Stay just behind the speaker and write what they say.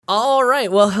All right,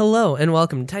 well, hello and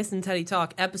welcome to Tyson Teddy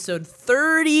Talk, episode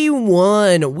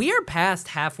 31. We are past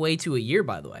halfway to a year,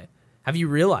 by the way. Have you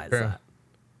realized that?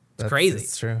 It's crazy.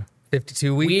 It's true.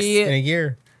 52 weeks in a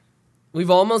year. We've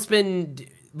almost been,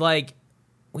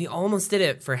 we almost did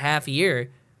it for half a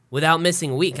year without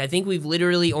missing a week. I think we've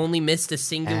literally only missed a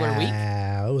singular week.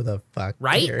 Who the fuck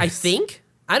Right? cares? I think.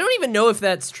 I don't even know if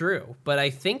that's true, but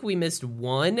I think we missed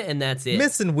one and that's it.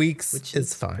 Missing weeks which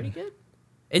is fine. Pretty good.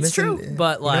 It's true,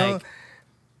 but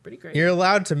pretty great. You're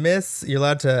allowed to miss. You're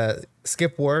allowed to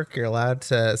skip work. You're allowed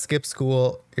to skip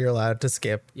school. You're allowed to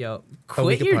skip. Yo,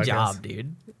 quit a your podcast. job,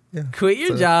 dude. Yeah. Quit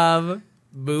your job.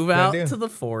 Move out do? to the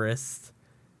forest.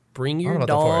 Bring I your don't know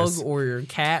about the dog forest. or your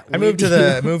cat. I moved to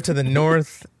the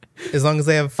north as long as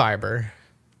they have fiber,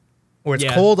 where it's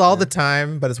Yeah. cold all the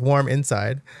time, but it's warm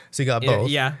inside. So you got both.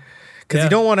 Yeah. Because you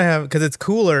don't want to have, because it's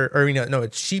cooler, or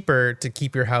it's cheaper to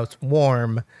keep your house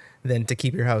warm than to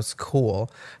keep your house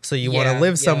cool. So you want to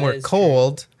live somewhere that is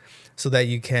cold so that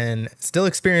you can still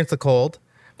experience the cold,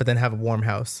 but then have a warm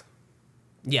house.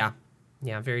 Yeah.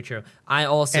 Yeah, very true. I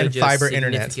also And just fiber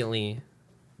internet. significantly,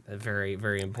 very,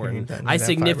 very important. need I that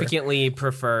significantly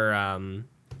prefer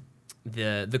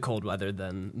the cold weather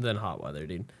than hot weather,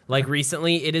 dude. Like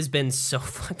recently, it has been so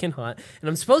fucking hot, and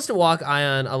I'm supposed to walk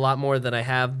Ion a lot more than I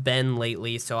have been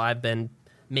lately. So I've been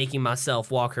making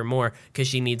myself walk her more because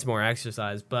she needs more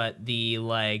exercise. But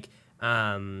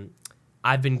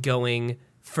I've been going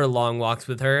for long walks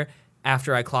with her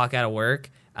after I clock out of work,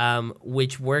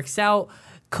 which works out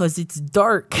because it's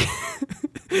dark,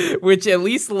 which at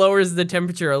least lowers the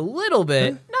temperature a little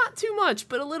bit. Not too much,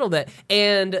 but a little bit.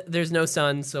 And there's no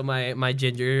sun, so my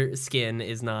ginger skin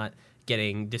is not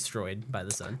getting destroyed by the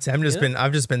sun. See, I've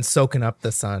just been soaking up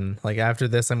the sun. Like after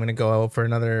this, I'm gonna go out for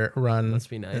another run. Must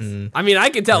be nice. I mean, I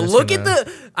can tell.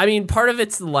 Part of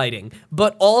it's the lighting,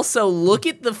 but also look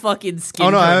at the fucking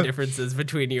skin tone differences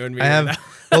between you and me. I have,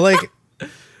 well, like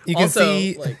you can Also,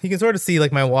 see, you can sort of see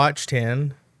like my watch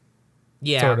tan.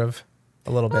 Yeah, Sort of,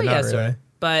 a little bit, not really. Sort of.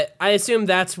 But I assume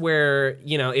that's where,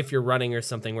 if you're running or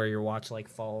something, where your watch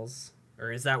falls,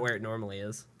 or is that where it normally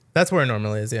is? That's where it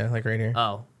normally is, yeah, like right here.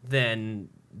 Oh, then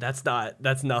that's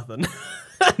nothing.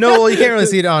 No, well, you can't really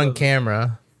see it on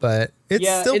camera, but it's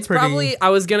still it's pretty. probably, I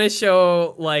was gonna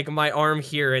show my arm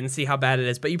here and see how bad it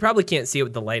is, but you probably can't see it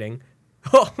with the lighting.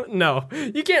 Oh no,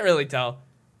 you can't really tell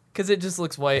because it just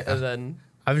looks white and then.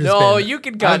 You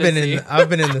can kind of see. I've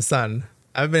been in the sun.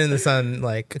 I've been in the sun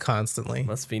constantly.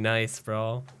 Must be nice,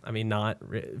 bro. I mean, not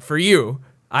for you.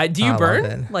 Do you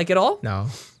burn at all? No.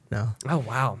 Oh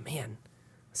wow, man, I'm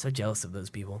so jealous of those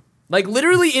people.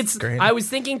 Literally, it's. Great. I was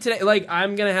thinking today,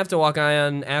 I'm gonna have to walk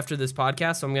Ion after this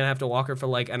podcast, so I'm gonna have to walk her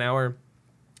for an hour,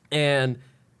 and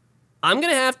I'm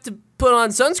gonna have to put on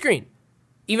sunscreen,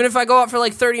 even if I go out for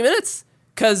 30 minutes,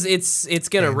 because it's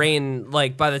gonna rain.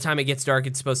 By the time it gets dark,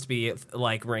 it's supposed to be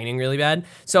raining really bad.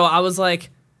 So I was like,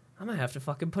 I'm gonna have to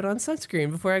fucking put on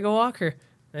sunscreen before I go walk her.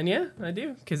 And yeah, I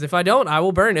do. Because if I don't, I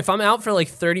will burn. If I'm out for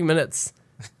 30 minutes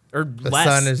or The less,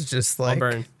 sun is just I'll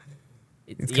burn.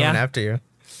 It's coming after you.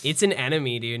 It's an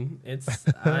enemy, dude. It's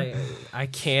I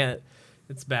can't.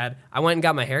 It's bad. I went and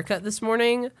got my haircut this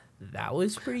morning. That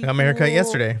was pretty. Got my haircut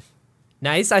yesterday.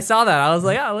 Nice. I saw that. I was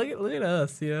like, look at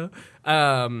us,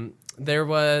 There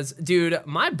was, dude,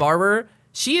 my barber.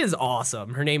 She is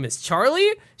awesome. Her name is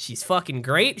Charlie. She's fucking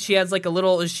great. She has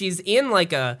she's in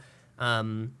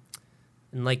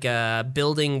a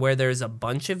building where there's a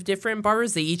bunch of different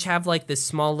barbers. They each have this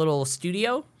small little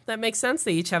studio. That makes sense.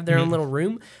 They each have their own little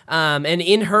room. And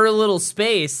in her little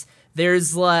space,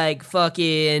 there's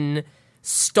fucking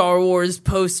Star Wars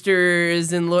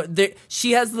posters and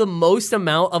she has the most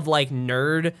amount of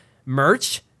nerd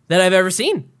merch that I've ever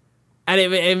seen. And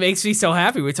it makes me so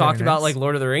happy. We talked about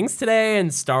Lord of the Rings today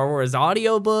and Star Wars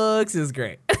audiobooks. It was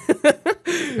great.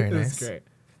 Very nice. It was great.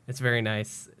 It's very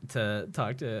nice to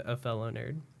talk to a fellow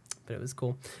nerd, but it was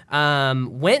cool.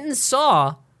 Went and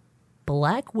saw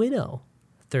Black Widow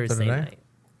Thursday night.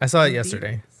 I saw it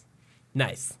yesterday.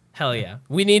 Nice. Hell yeah.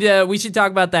 We should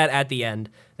talk about that at the end.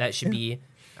 That should be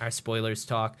our spoilers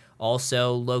talk.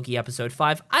 Also, Loki episode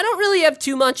 5. I don't really have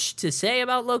too much to say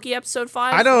about Loki episode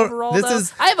 5. I don't. Overall,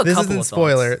 I have a couple of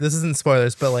spoiler. This isn't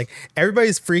spoilers, but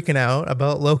everybody's freaking out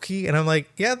about Loki, and I'm like,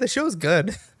 yeah, the show's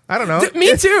good. I don't know.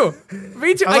 Me too.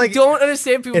 I don't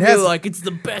understand people feel like it's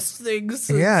the best thing.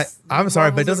 Yeah, I'm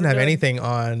sorry, but it doesn't have anything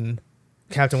on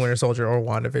Captain Winter Soldier or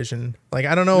WandaVision.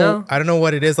 I don't know. No. I don't know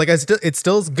what it is. It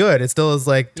still is good. It still is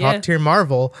top tier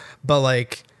Marvel,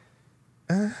 but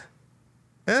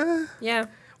yeah.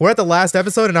 We're at the last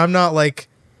episode, and I'm not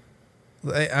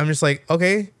I'm just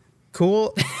okay,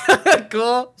 cool.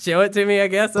 Cool. Show it to me, I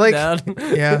guess. I'm down.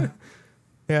 Yeah.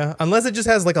 Yeah, unless it just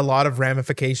has like a lot of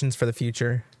ramifications for the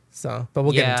future. So, but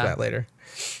we'll get into that later.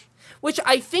 Which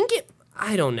I think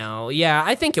I don't know. Yeah,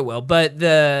 I think it will, but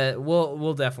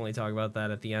we'll definitely talk about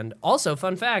that at the end. Also,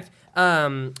 fun fact,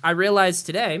 I realized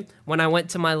today when I went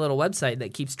to my little website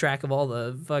that keeps track of all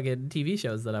the fucking TV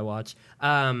shows that I watch,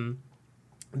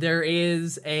 there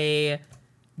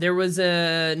was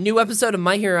a new episode of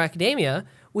My Hero Academia,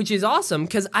 which is awesome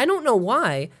because I don't know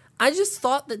why. I just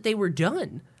thought that they were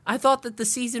done. I thought that the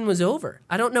season was over.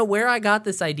 I don't know where I got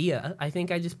this idea. I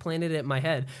think I just planted it in my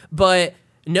head. But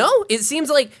no, it seems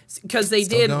like because they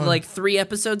did like 3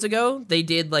 episodes ago, they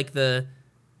did like the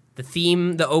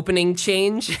theme, the opening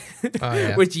change,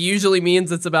 which usually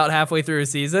means it's about halfway through a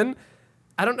season.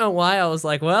 I don't know why I was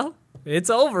like, well, it's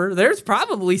over. There's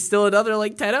probably still another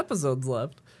like 10 episodes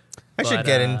left.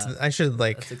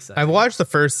 I watched the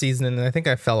first season and I think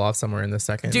I fell off somewhere in the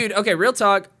second. Dude, okay, real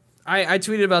talk. I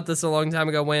tweeted about this a long time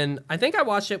ago when I think I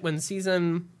watched it when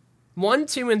season 1,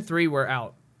 2, and 3 were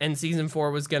out and season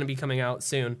 4 was going to be coming out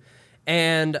soon.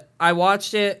 And I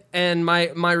watched it and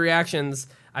my reactions,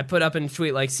 I put up in a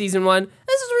tweet like season 1,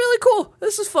 this is really cool.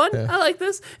 This is fun. Yeah. I like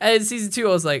this. And season 2,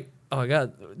 I was like, oh my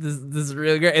God, this is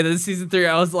really great. And then season 3,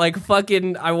 I was like,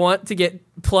 fucking, I want to get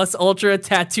Plus Ultra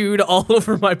tattooed all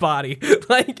over my body.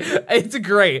 Like, it's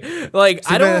great. Like,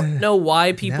 I don't know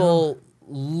why people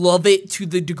love it to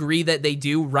the degree that they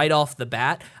do right off the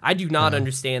bat. I do not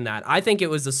understand that. I think it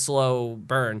was a slow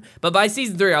burn. But by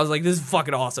season 3, I was like, this is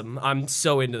fucking awesome. I'm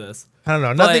so into this. I don't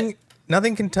know.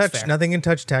 Nothing can touch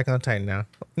Attack on Titan now.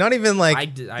 Not even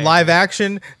like live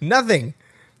action. Nothing.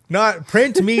 Not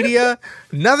print media.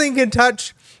 Nothing can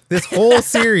touch this whole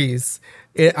series.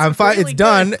 I'm fine. Really it's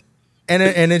done,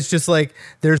 and it's just like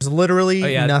there's literally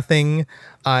nothing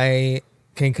I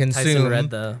can consume. Tyson read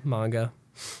the manga.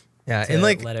 Yeah, and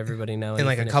like let everybody know in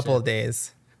like a couple of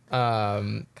days.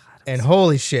 And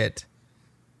holy shit.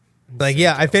 Like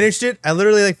I finished it. I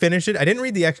literally like finished it. I didn't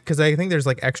read the because I think there's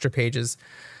like extra pages.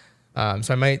 So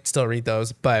I might still read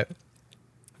those, but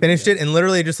finished it and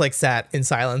literally just like sat in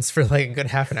silence for like a good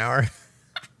half an hour.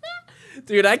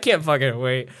 Dude, I can't fucking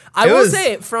wait. I will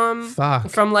say from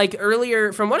like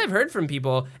earlier, from what I've heard from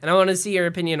people, and I want to see your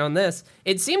opinion on this,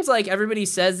 it seems like everybody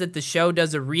says that the show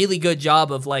does a really good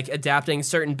job of like adapting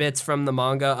certain bits from the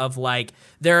manga of like,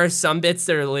 there are some bits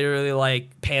that are literally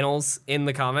like panels in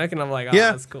the comic, and I'm like,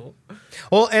 that's cool.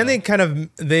 Well, and they kind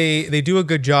of, they do a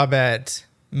good job at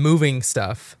moving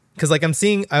stuff. Because like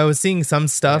I was seeing some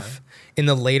stuff in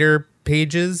the later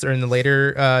pages or in the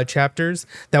later chapters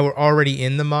that were already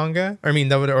in the manga. That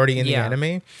were already in the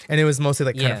anime, and it was mostly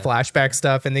like kind of flashback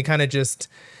stuff. And they kind of just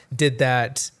did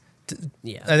that.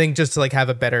 I think just to like have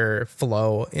a better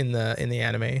flow in the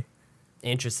anime.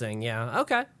 Interesting. Yeah.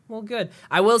 Okay. Well, good.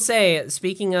 I will say,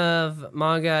 speaking of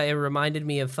manga, it reminded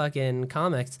me of fucking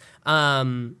comics.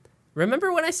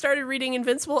 Remember when I started reading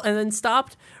Invincible and then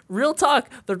stopped? Real talk,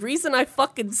 the reason I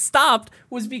fucking stopped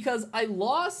was because I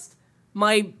lost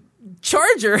my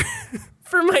charger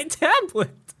for my tablet.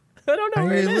 I don't know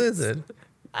where it is.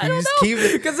 I don't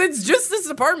know, because it's just this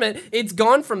apartment. It's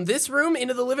gone from this room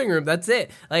into the living room. That's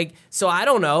it. Like, so I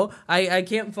don't know. I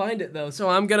can't find it though. So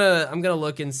I'm gonna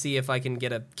look and see if I can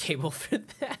get a cable for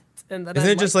that. And then isn't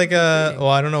it just like a? Well,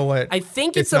 I don't know what. I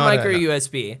think it's a micro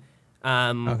USB.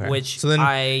 Which so then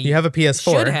you have a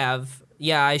PS4. Should have.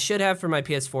 Yeah, I should have for my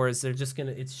PS4s. They're just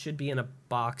it should be in a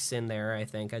box in there, I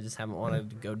think. I just haven't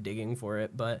wanted to go digging for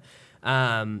it. But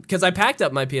because I packed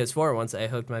up my PS4 once I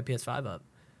hooked my PS5 up.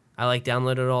 I like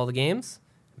downloaded all the games,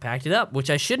 packed it up, which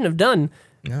I shouldn't have done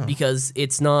because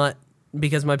it's not,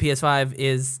 because my PS5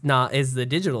 is the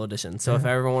digital edition. So if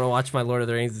I ever want to watch my Lord of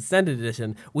the Rings Extended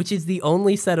Edition, which is the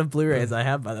only set of Blu-rays I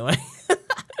have, by the way,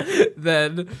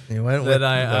 then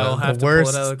I'll have to pull it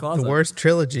out of the closet. The worst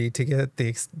trilogy to get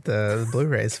the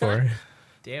Blu-rays for.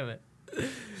 Damn it.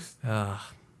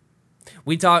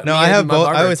 We talked. No, I have both.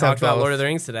 I always talked about Lord of the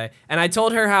Rings today, and I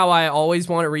told her how I always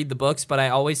want to read the books, but I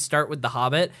always start with The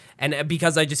Hobbit, and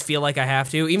because I just feel like I have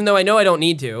to, even though I know I don't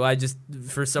need to. I just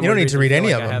for some. You don't need to read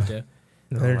any of them. I have to.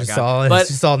 They're just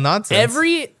all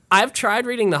nonsense. I've tried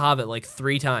reading The Hobbit like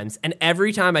 3 times, and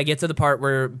every time I get to the part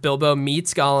where Bilbo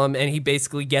meets Gollum and he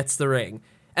basically gets the ring,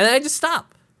 and then I just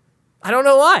stop. I don't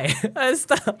know why. I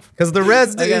just stop. Because the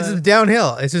rest is just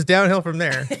downhill. It's just downhill from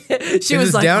there. She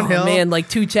was like, downhill. Oh man, like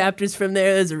 2 chapters from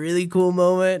there's a really cool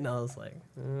moment. And I was like,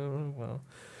 well,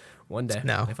 one day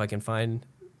if I can find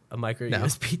a micro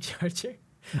USB charger.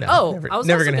 No, I was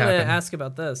never going to ask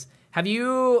about this. Have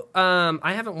you,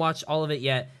 I haven't watched all of it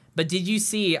yet, but did you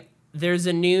see there's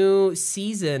a new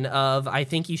season of I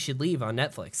Think You Should Leave on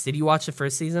Netflix? Did you watch the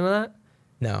first season of that?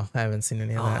 No, I haven't seen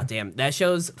any of Oh, that. damn. That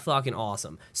show's fucking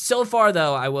awesome. So far,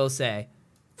 though, I will say,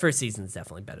 first season's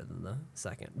definitely better than the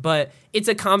second. But it's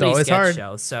a comedy always sketch hard.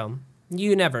 show, so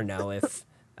you never know if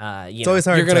always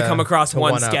hard you're going to to- come across to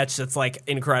one one up. sketch that's, like,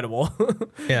 incredible.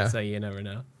 Yeah. So you never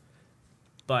know.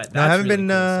 But that's No, I haven't really been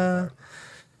cool so far.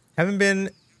 haven't been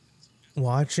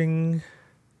watching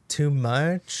too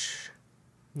much.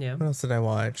 Yeah. What else did I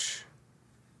watch?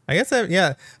 I guess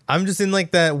I'm just in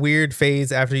like that weird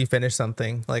phase after you finish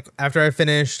something. Like after I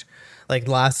finished like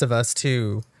Last of Us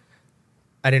 2,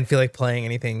 I didn't feel like playing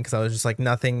anything because I was just like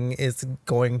nothing is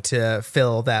going to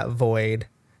fill that void.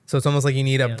 So it's almost like you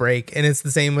need a Yeah. break. And it's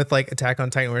the same with like Attack on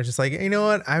Titan where it's just like, you know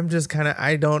what? I'm just kind of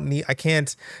I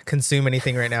can't consume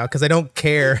anything right now because I don't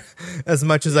care as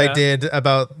much as I Yeah. did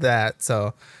about that.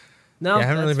 So No, yeah, I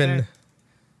haven't that's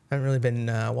really fair.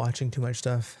 been watching too much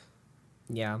stuff.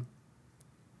 Yeah. I'm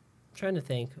trying to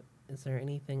think. Is there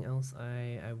anything else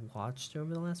I watched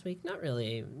over the last week? Not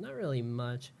really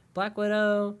much. Black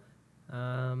Widow.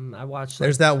 I watched.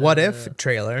 There's like, that What If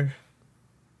trailer.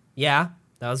 Yeah,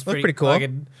 that was Looked pretty, pretty cool.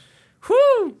 fucking-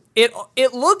 whew!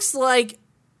 It looks like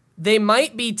they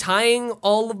might be tying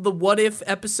all of the What If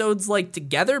episodes like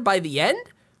together by the end,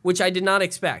 which I did not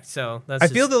expect. So that's. I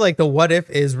feel that like the What If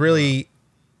is really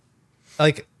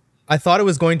like I thought it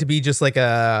was going to be just like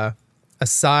a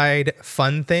side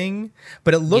fun thing,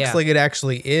 but it looks Yeah. like it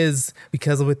actually is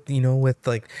because with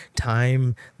like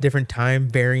different time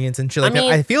variants and shit like that.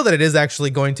 mean- I feel that it is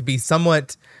actually going to be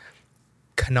somewhat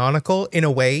canonical in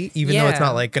a way, even though it's Yeah.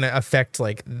 not like going to affect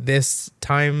like this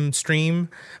time stream,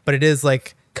 but it is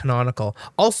like canonical.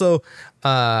 Also,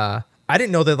 I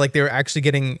didn't know that like they were actually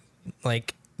getting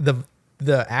like the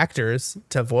actors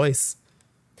to voice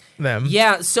them.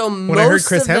 Yeah, so I heard most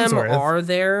Chris of them Hemsworth- are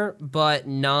there, but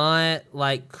not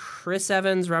like Chris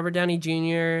Evans, Robert Downey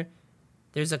Jr.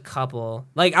 There's a couple.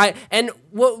 And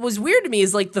what was weird to me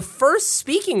is like the first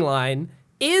speaking line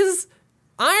is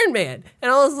Iron Man,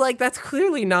 and I was like, that's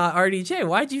clearly not RDJ.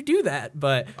 Why'd you do that?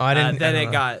 But I didn't. then I it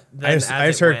don't know. got. Then I just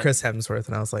as it heard went- Chris Hemsworth,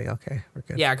 and I was like, okay, we're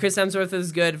good. Yeah, Chris Hemsworth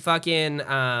is good. Fucking,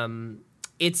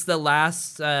 it's the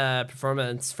last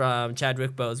performance from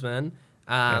Chadwick Boseman,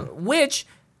 which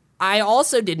I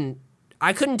also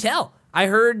I couldn't tell. I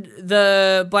heard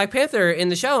the Black Panther in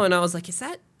the show, and I was like, is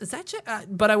that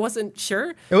but I wasn't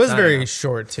sure. It was I don't very know.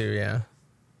 short too.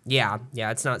 Yeah. Yeah,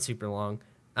 it's not super long.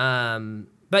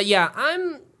 But yeah,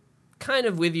 I'm kind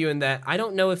of with you in that I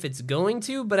don't know if it's going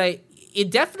to, but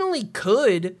it definitely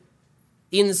could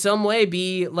in some way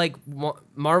be like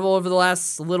Marvel over the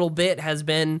last little bit has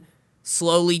been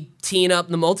slowly teeing up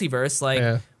the multiverse. Like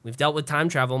Yeah. we've dealt with time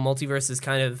travel, multiverse is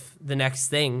kind of the next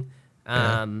thing.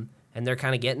 And they're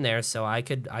kind of getting there, so I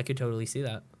could totally see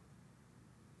that.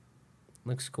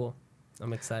 Looks cool.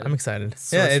 I'm excited. I'm excited.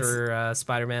 Yeah, it's Sorcerer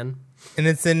Spider-Man. and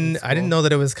it's in. I didn't know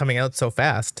that it was coming out so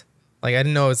fast. Like I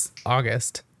didn't know it was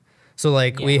August. So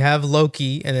like we Yeah. have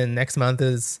Loki, and then next month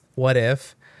is What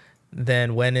If.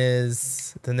 Then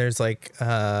there's like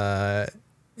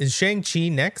is Shang-Chi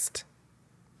next?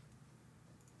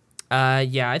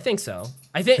 Yeah, I think so.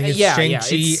 I think It's yeah, Shang-Chi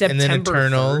It's September and then 3rd.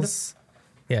 Eternals.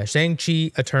 Yeah,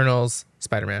 Shang-Chi, Eternals,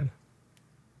 Spider-Man.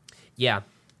 Yeah,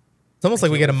 It's almost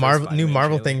like we can't get a wait for the new Spider-Man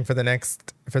Marvel trailer. thing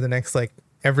for the next like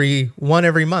every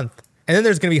month. And then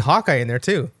there's gonna be Hawkeye in there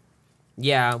too.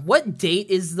 yeah. What date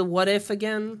is the What If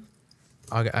again?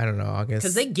 I don't know, August.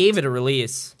 Because they gave it a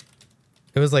release.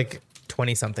 It was like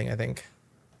 20 something, I think.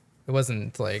 It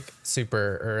wasn't like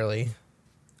super early.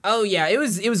 Oh yeah, it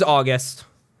was August.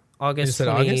 August said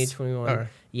August? 2021. Or-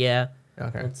 Yeah.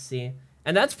 Okay. Let's see.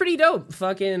 And that's pretty dope.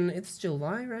 Fucking, it's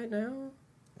July right now.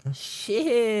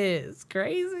 Shit, it's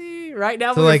crazy. Right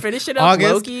now So, we're like, finishing up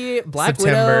August, Loki, Black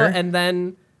September. Widow, and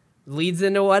then leads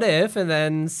into What If, and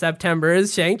then September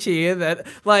is Shang-Chi. And that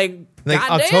like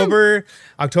goddamn.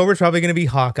 October's probably gonna be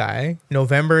Hawkeye.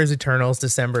 November is Eternals.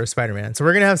 December is Spider-Man. So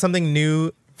we're gonna have something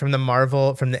new from the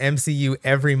MCU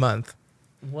every month.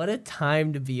 What a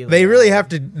time to be alive. They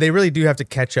really do have to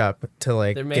catch up to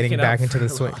like They're getting making back up into for the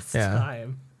swing. lost Yeah.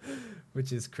 time,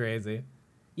 which is crazy.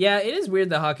 Yeah, it is weird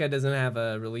that Hawkeye doesn't have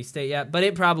a release date yet, but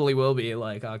it probably will be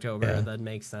like October. Yeah. That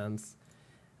makes sense.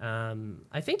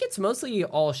 I think it's mostly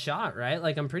all shot, right?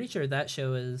 Like I'm pretty sure that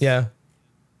show is Yeah.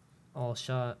 all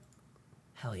shot.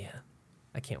 Hell yeah,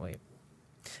 I can't wait.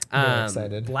 Very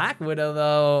excited. Black Widow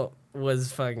though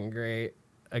was fucking great.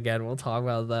 Again, we'll talk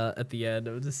about that at the end.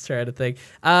 I'm just trying to think.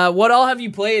 What all have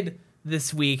you played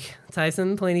this week,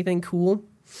 Tyson? Play anything cool?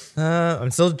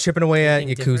 I'm still chipping away at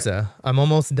Anything Yakuza. different? I'm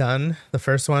almost done the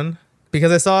first one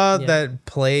because I saw Yeah. that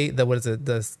play. What is it?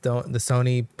 The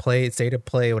Sony Play State of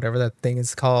Play, whatever that thing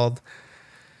is called.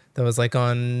 that was like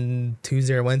on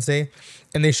Tuesday or Wednesday,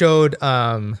 and they showed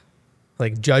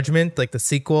like Judgment, like the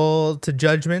sequel to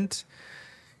Judgment,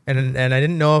 and I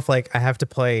didn't know if like I have to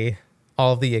play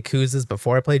all of the Yakuzas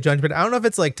before I play Judgment. I don't know if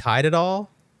it's like tied at all.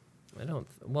 I don't.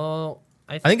 Well,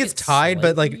 I think it's tied,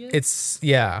 but like it's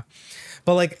yeah.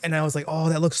 But like, and I was like, oh,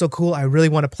 that looks so cool. I really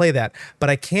want to play that,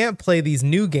 but I can't play these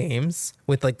new games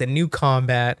with like the new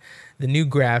combat, the new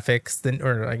graphics,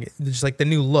 or like, just like the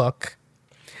new look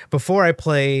before I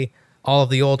play all of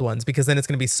the old ones, because then it's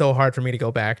going to be so hard for me to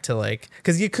go back to like,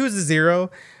 because Yakuza 0,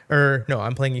 or no,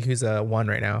 I'm playing Yakuza 1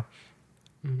 right now.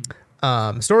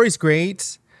 Mm-hmm. Story's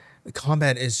great. The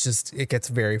combat is just, it gets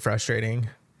very frustrating.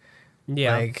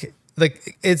 Yeah.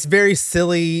 Like it's very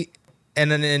silly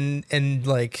and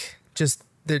like just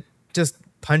the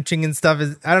punching and stuff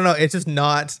is, I don't know, it's just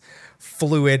not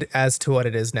fluid as to what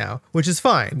it is now, which is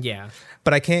fine. Yeah.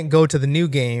 But I can't go to the new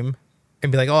game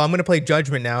and be like, oh, I'm going to play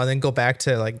Judgment now and then go back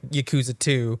to like Yakuza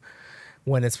 2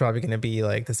 when it's probably going to be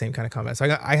like the same kind of combat.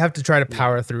 So I have to try to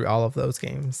power through all of those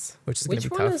games, which is going to be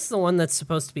tough. Which one is the one that's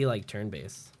supposed to be like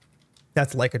turn-based?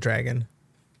 That's Like a Dragon.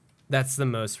 That's the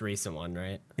most recent one,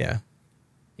 right? Yeah.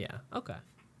 Yeah. Okay.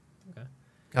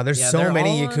 God, there's so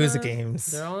many Yakuza games.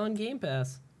 They're all on Game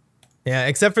Pass. Yeah,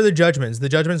 except for the Judgments. The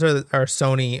Judgments are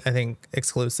Sony, I think,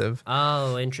 exclusive.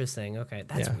 Oh, interesting. Okay,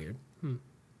 that's weird.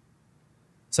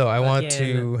 So I want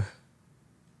to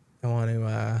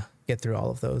get through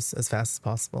all of those as fast as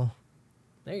possible.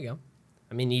 There you go.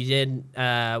 I mean, you did.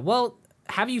 Well,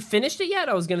 have you finished it yet?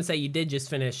 I was gonna say you did just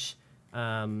finish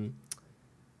Mass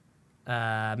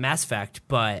Effect,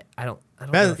 but I don't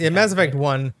know. Mass Effect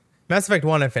 1. Mass Effect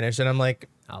 1 I finished, and I'm like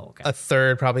a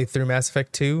third probably through Mass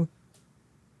Effect 2.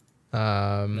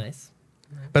 Nice.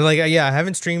 But like, yeah, I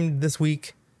haven't streamed this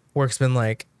week. Work's been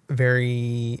like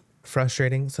very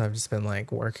frustrating, so I've just been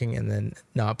like working and then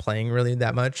not playing really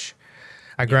that much.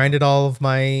 I grinded all of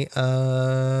my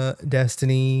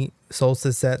Destiny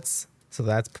Solstice sets, so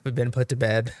that's been put to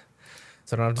bed.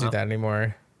 So I don't have to do that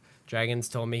anymore. Dragons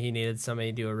told me he needed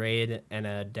somebody to do a raid and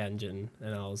a dungeon,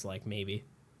 and I was like, maybe.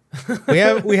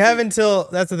 we have until,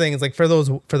 that's the thing, is like for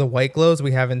the white glows,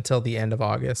 we have until the end of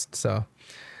August. So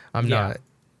I'm not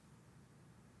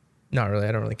really,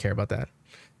 I don't really care about that.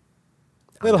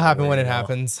 It'll happen when it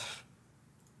happens.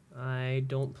 I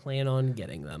don't plan on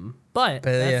getting them, but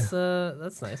that's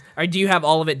nice. All right, do you have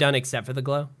all of it done except for the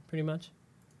glow, pretty much?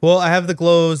 Well, I have the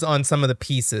glows on some of the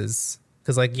pieces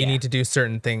because like you need to do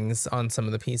certain things on some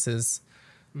of the pieces.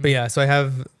 Mm-hmm. But yeah, so I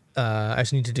have. I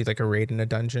just need to do like a raid in a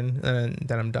dungeon, and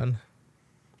then I'm done.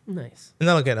 Nice. And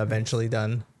that'll get eventually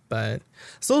done. But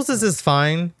Solstice is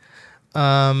fine.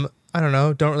 I don't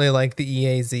know. Don't really like the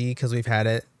EAZ because we've had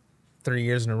it 3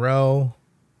 years in a row.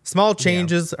 Small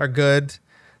changes are good.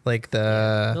 Like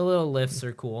the little lifts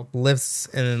are cool. Lifts,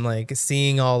 and then like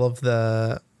seeing all of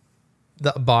the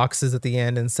boxes at the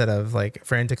end instead of like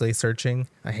frantically searching.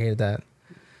 I hated that.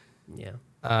 Yeah.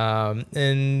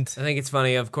 And I think it's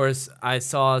funny. Of course, I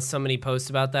saw so many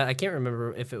posts about that. I can't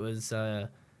remember if it was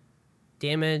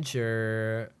Damage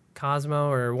or Cosmo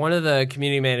or one of the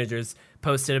community managers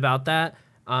posted about that.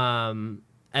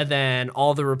 And then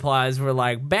all the replies were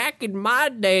like, back in my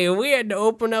day, we had to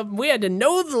open up, we had to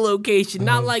know the location,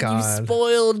 not like you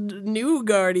spoiled new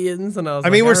Guardians. And I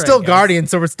mean, we're still Guardians,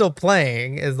 so we're still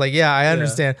playing. It's like, yeah, I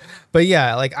understand. But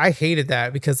yeah, like I hated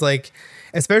that because like,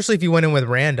 especially if you went in with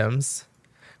randoms,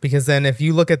 because then if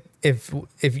you look at, if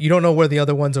you don't know where the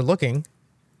other ones are looking,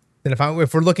 then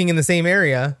if we're looking in the same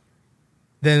area,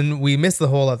 then we miss the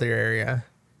whole other area.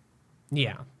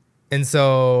 Yeah. And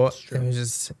so it was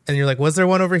just, and you're like, was there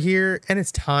one over here? And it's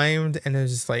timed, and it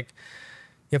was just like,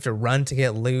 you have to run to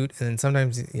get loot. And then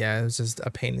sometimes, it was just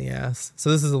a pain in the ass. So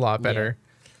this is a lot better.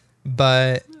 Yeah.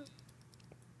 But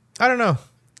I don't know.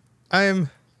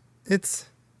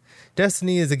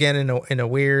 Destiny is again in a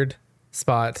weird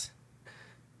spot.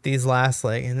 These last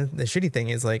and the shitty thing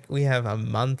is like, we have a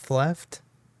month left.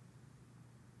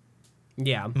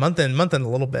 Yeah. Month and a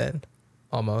little bit,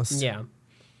 almost. Yeah.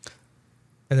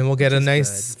 And then we'll get a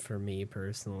nice... Good for me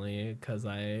personally, because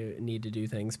I need to do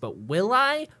things. But will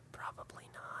I? Probably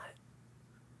not.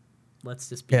 Let's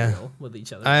just be real with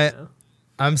each other right now.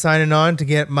 I'm signing on to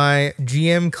get my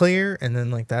GM clear, and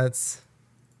then like that's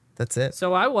it.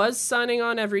 So I was signing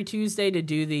on every Tuesday to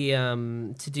do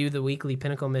the weekly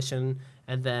Pinnacle mission,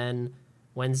 and then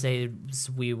Wednesdays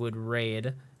we would raid.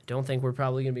 I don't think we're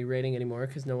probably going to be raiding anymore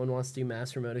because no one wants to do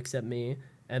Master Mode except me.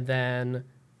 And then...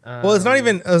 well, it's not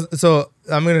even so.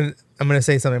 I'm gonna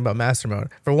say something about Master Mode.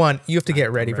 For one, you have to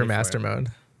get ready for Master Mode.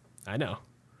 I know.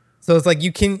 So it's like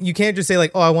you can't just say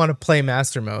like, oh, I want to play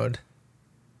Master Mode.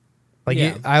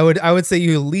 Like I would say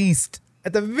you at least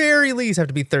at the very least have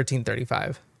to be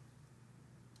 1335.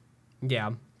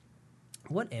 Yeah.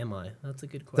 What am I? That's a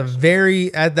good The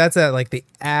question. that's at like the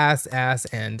ass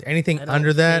end. Anything I don't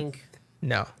under that, think-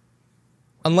 no.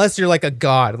 Unless you're like a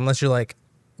god, unless you're like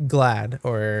Glad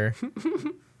or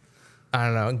I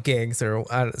don't know, Gigs or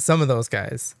some of those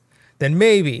guys, then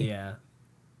maybe. Yeah.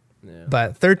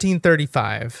 But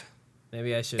 1335.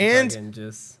 Maybe I should And- fucking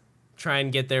just try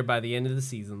and get there by the end of the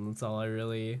season. That's all I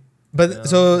really.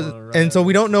 But No, so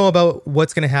we don't know about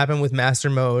what's going to happen with Master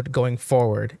Mode going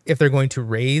forward. If they're going to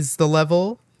raise the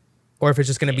level, or if it's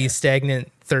just going to be Yeah.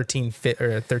 stagnant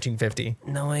 1350.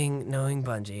 Knowing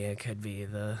Bungie, it could be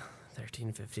the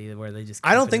 1350 where they just.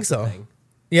 I don't keep it think as a so. thing.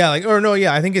 Yeah,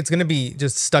 I think it's going to be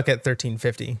just stuck at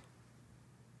 1350.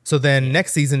 So then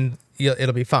next season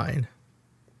it'll be fine.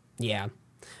 Yeah.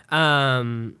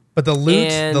 But the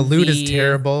loot And is the-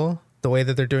 terrible. The way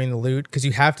that they're doing the loot, because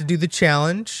you have to do the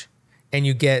challenge, and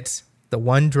you get the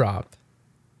one drop,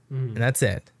 and that's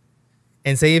it.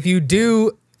 And say if you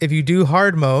do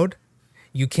hard mode,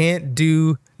 you can't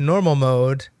do normal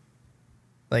mode.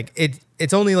 Like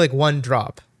it's only like one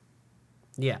drop.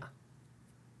 Yeah.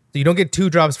 So you don't get 2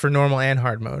 drops for normal and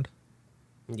hard mode.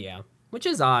 Yeah. Which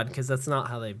is odd because that's not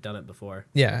how they've done it before.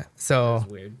 Yeah. So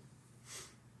It's weird.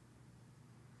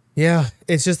 yeah,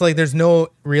 it's just like there's no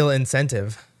real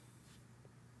incentive.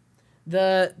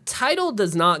 The title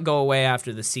does not go away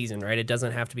after the season, right? It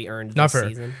doesn't have to be earned Not this for-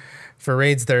 season. For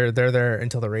raids, they're there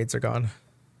until the raids are gone.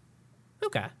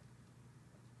 Okay.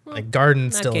 Like garden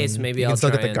that still. case, maybe you can I'll still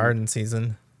get try the and- garden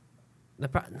season. I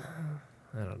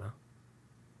don't know.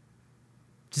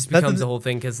 Just That's becomes the- the whole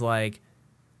thing because like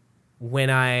when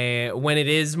it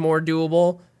is more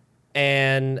doable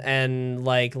and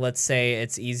like let's say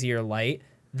it's easier light,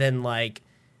 then like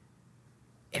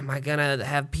am I gonna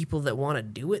have people that want to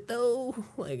do it though?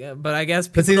 Like, but I guess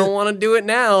people see, don't want to do it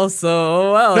now.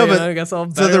 So well, No, you but know, I guess I'll.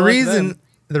 so better the luck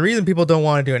then. reason people don't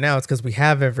want to do it now is because we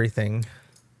have everything.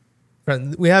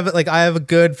 We have like I have a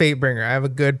good Fatebringer. I have a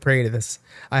good Praetus.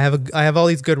 I have all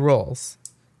these good rolls,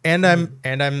 and I'm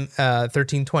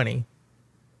 1320.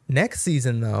 Next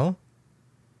season though,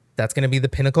 that's gonna be the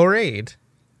Pinnacle raid.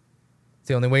 It's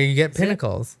the only way you get it?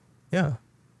 pinnacles. Yeah,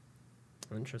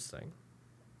 Interesting.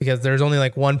 because there's only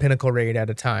like one Pinnacle raid at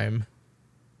a time.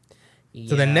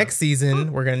 So then Yeah. next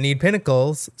season we're gonna need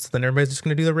pinnacles. So then everybody's just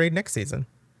gonna do the raid next season.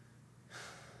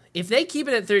 If they keep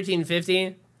it at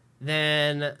 1350,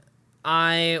 then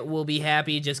I will be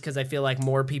happy just because I feel like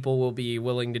more people will be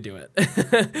willing to do it.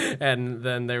 And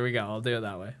then there we go. I'll do it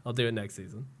that way. I'll do it next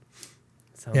season.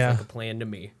 Sounds Yeah. like a plan to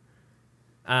me.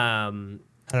 I don't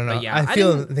know. But yeah, I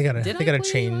feel didn't- they gotta did they I gotta play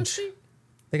it change. last week?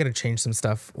 They gotta change some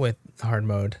stuff with hard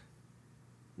mode.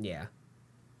 Yeah.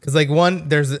 Because like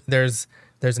there's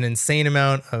an insane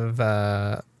amount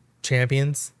of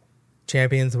champions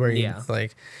where you Yeah.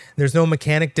 like there's no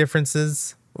mechanic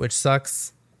differences, which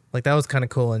sucks. Like that was kind of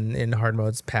cool in hard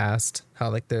modes past, how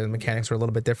like the mechanics were a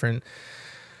little bit different.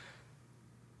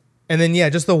 And then yeah,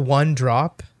 just the one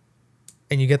drop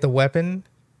and you get the weapon.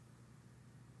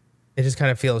 It just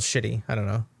kind of feels shitty. I don't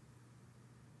know.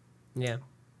 Yeah.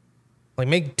 Like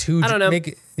make two I don't know.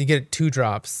 make you get 2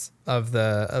 drops of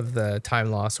the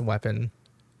time loss weapon.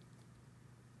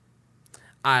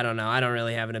 I don't know. I don't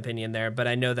really have an opinion there, but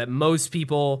I know that most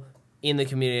people in the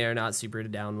community are not super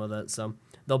down with it, so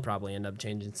they'll probably end up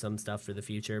changing some stuff for the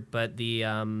future. But the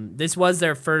this was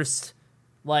their first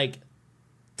like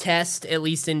test, at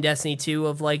least in Destiny 2,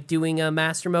 of like doing a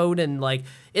master mode, and like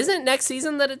isn't it next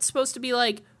season that it's supposed to be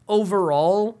like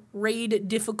overall raid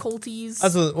difficulties?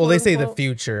 Well, they say the quote-unquote?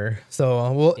 future,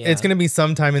 so Yeah. it's gonna be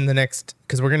sometime in the next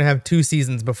because we're gonna have 2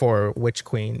 seasons before Witch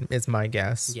Queen is my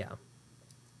guess. Yeah.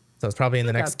 So it's probably in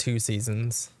the Okay. next 2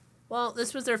 seasons. Well,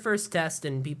 this was their first test,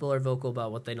 and people are vocal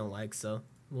about what they don't like. So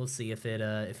we'll see if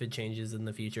it changes in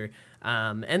the future.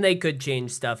 And they could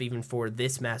change stuff even for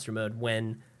this master mode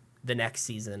when the next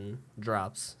season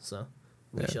drops. So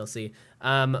we shall see.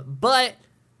 But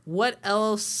what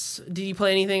else? Did you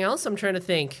play anything else? I'm trying to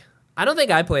think. I don't think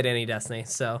I played any Destiny.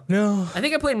 So No, I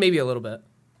think I played maybe a little bit,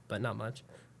 but not much.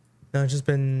 no, it's just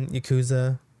been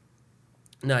Yakuza.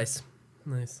 Nice.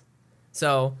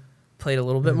 So played a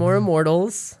little bit more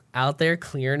Immortals. Out there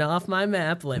clearing off my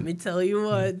map. Let me tell you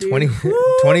what, dude.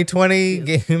 2020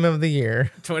 game of the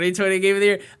year. 2020 game of the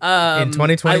year. In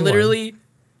 2021. I literally,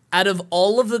 out of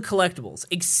all of the collectibles,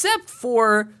 except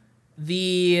for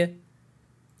the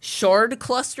shard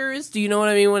clusters. Do you know what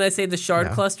I mean when I say the shard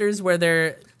No. clusters, where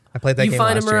they're I played that you game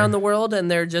find last them around year. the world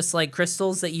and they're just like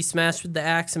crystals that you smash with the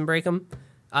axe and break them.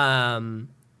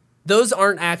 Those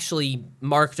aren't actually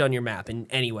marked on your map in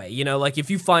any way. You know, like if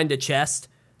you find a chest,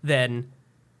 then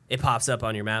it pops up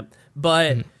on your map.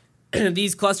 But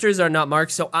these clusters are not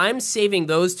marked, so I'm saving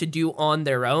those to do on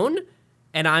their own,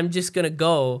 and I'm just going to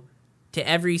go to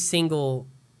every single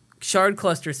shard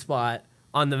cluster spot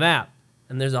on the map,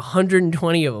 and there's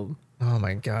 120 of them. Oh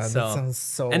my god, that sounds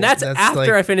so... And that's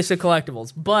after I finished the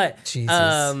collectibles. But Jesus.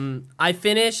 I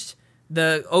finished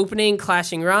the opening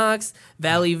Clashing Rocks,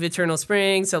 Valley of Eternal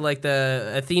Springs, so like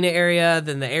the Athena area,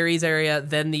 then the Ares area,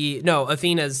 then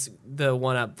Athena's the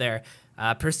one up there.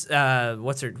 What's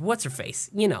her face?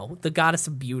 You know, the goddess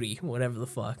of beauty, whatever the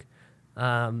fuck.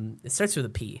 It starts with a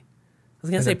P. I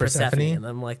was gonna say Persephone, and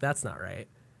I'm like, that's not right.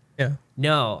 Yeah.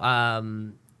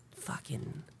 No,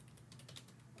 fucking...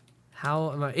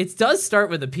 How am I? It does start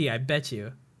with a P, I bet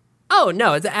you. Oh,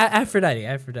 no, it's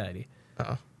Aphrodite.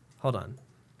 Oh. Hold on.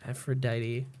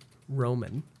 Aphrodite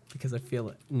Roman, because I feel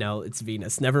it. No, it's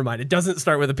Venus. Never mind. It doesn't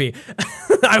start with a P.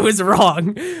 I was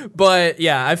wrong. But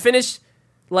yeah, I finished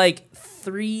like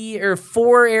 3 or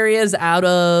 4 areas out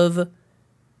of...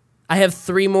 I have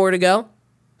 3 more to go.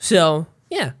 So,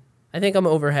 yeah, I think I'm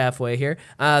over halfway here.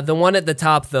 The one at the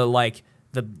top,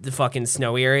 the fucking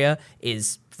snowy area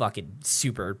is fucking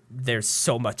super. There's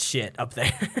so much shit up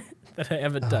there that I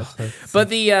haven't touched. But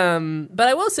but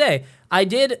I will say I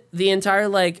did the entire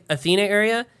like Athena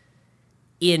area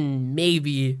in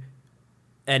maybe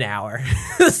an hour.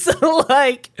 So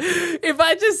like if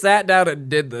I just sat down and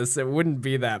did this, it wouldn't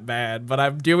be that bad, but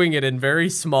I'm doing it in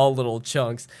very small little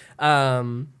chunks.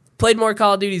 Played more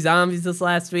Call of Duty Zombies this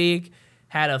last week.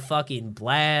 Had a fucking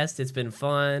blast. It's been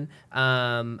fun.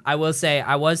 I will say,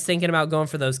 I was thinking about going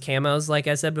for those camos, like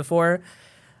I said before.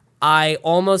 I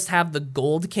almost have the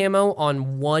gold camo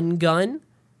on one gun.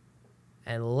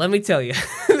 And let me tell you,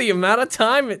 the amount of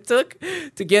time it took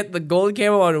to get the gold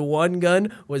camo on one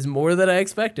gun was more than I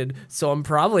expected. So I'm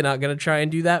probably not going to try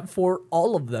and do that for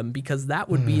all of them, because that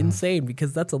would be insane,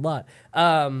 because that's a lot.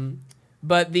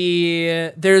 But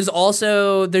there's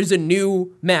a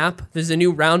new map. There's a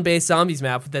new round-based zombies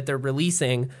map that they're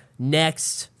releasing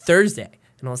next Thursday.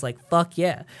 And I was like, fuck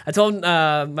yeah. I told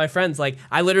my friends, like,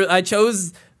 I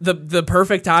chose the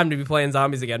perfect time to be playing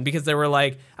zombies again, because there were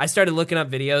like, I started looking up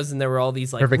videos and there were all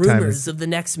these like perfect rumors of the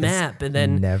next map. And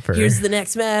then here's the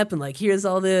next map. And like, here's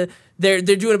all they're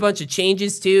doing a bunch of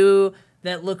changes too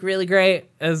that look really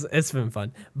great. It's been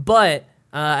fun. But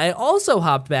I also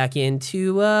hopped back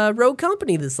into Rogue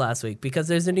Company this last week because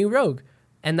there's a new Rogue,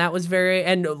 and that was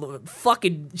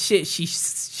fucking shit.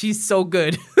 She's so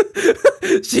good.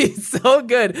 She's so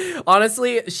good.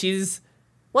 Honestly, I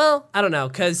don't know,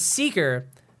 because Seeker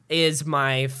is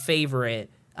my favorite.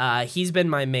 He's been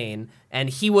my main, and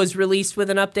he was released with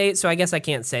an update, so I guess I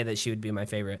can't say that she would be my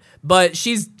favorite. But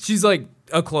she's like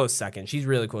a close second. She's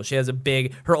really cool. She has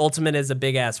her ultimate is a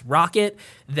big ass rocket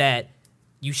that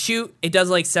you shoot, it does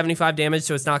like 75 damage,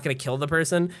 so it's not going to kill the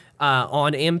person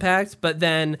on impact, but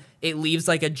then it leaves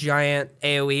like a giant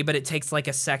AoE, but it takes like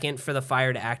a second for the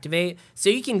fire to activate,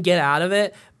 so you can get out of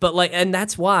it. But like, and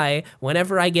that's why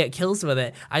whenever I get kills with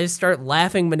it, I just start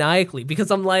laughing maniacally,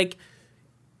 because I'm like,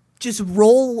 just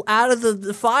roll out of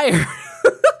the fire.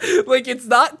 Like, it's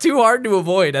not too hard to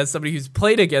avoid as somebody who's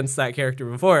played against that character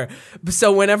before.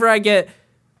 So whenever I get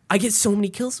so many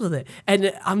kills with it,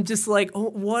 and I'm just like,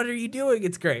 oh, what are you doing?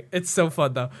 It's great. It's so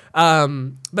fun, though.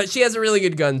 But she has a really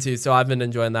good gun, too, so I've been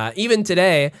enjoying that. Even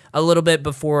today, a little bit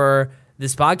before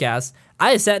this podcast,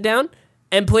 I sat down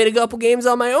and played a couple games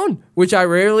on my own, which I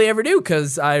rarely ever do,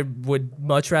 because I would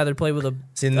much rather play with a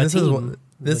team.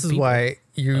 This is why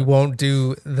you won't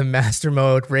do the master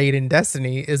mode raid in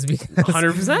Destiny, is because...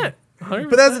 100%. But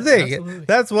that's the thing. Absolutely.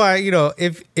 That's why,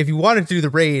 if you wanted to do the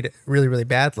raid really, really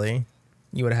badly...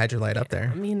 You would have had your light up there.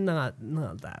 I mean, not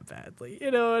that badly.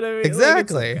 You know what I mean?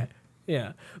 Exactly. Like, okay.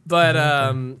 Yeah. But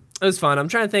it was fun. I'm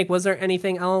trying to think, was there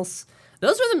anything else?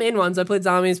 Those were the main ones. I played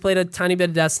Zombies, played a tiny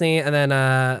bit of Destiny, and then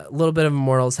a little bit of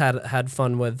Immortals, had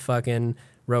fun with fucking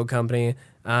Rogue Company.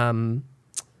 But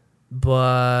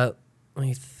let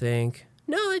me think.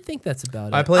 No, I think that's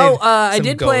about it. I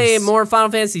did play more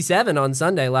Final Fantasy VII on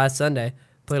last Sunday.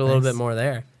 Played a little bit more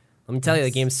there. Let me tell you,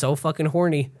 the game's so fucking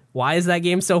horny. Why is that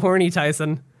game so horny,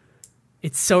 Tyson?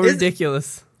 It's so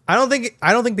ridiculous. I don't think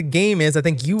the game is. I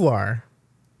think you are.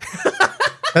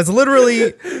 That's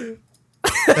literally.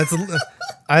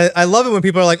 I love it when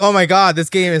people are like, "Oh my god, this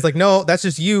game is like." No, that's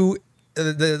just you.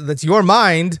 That's your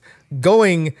mind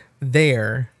going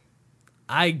there.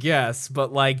 I guess,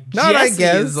 but like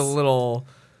Jesse's a little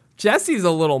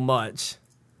much.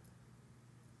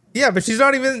 Yeah, but she's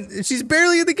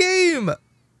barely in the game.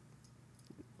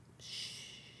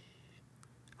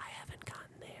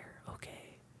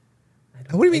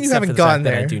 What do you mean you haven't gotten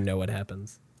there? I do know what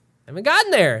happens. I haven't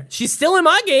gotten there. She's still in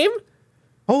my game.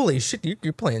 Holy shit,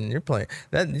 you're playing.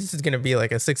 That this is gonna be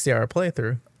like a 60-hour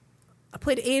playthrough. I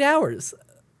played 8 hours.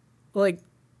 Like,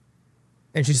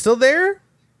 and she's still there?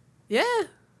 yeah.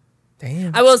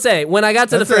 Damn. I will say, when I got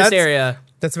to the first area,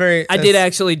 I did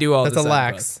actually do all the side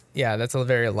lax. quests. Yeah, that's a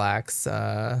very lax.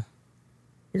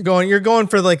 You're going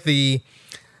for like the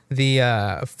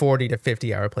 40 to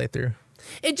 50 hour playthrough.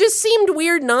 It just seemed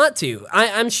weird not to.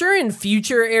 I'm sure in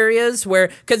future areas where,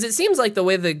 because it seems like the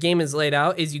way the game is laid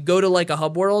out is you go to like a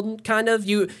hub world, kind of.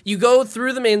 You go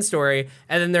through the main story,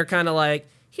 and then they're kind of like,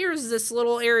 here's this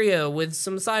little area with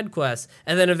some side quests.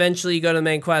 And then eventually you go to the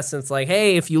main quest, and it's like,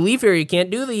 hey, if you leave here, you can't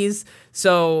do these.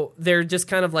 So they're just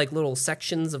kind of like little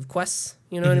sections of quests.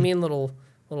 You know what I mean? Little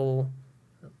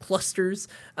clusters.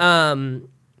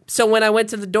 So when I went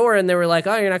to the door and they were like,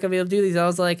 oh, you're not going to be able to do these, I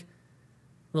was like,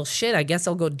 well, shit, I guess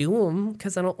I'll go do them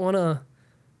because I don't want to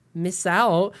miss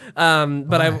out.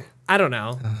 But I don't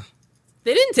know.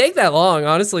 They didn't take that long,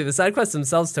 honestly. The side quests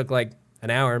themselves took like an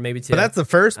hour, maybe 2. But that's the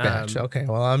first batch. Okay,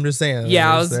 well, I'm just saying.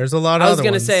 Yeah, there's a lot of other ones. I was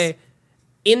going to say,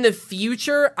 in the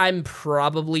future, I'm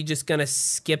probably just going to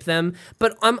skip them.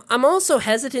 But I'm also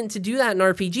hesitant to do that in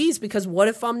RPGs because what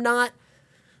if I'm not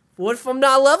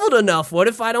leveled enough? What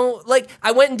if I don't, like,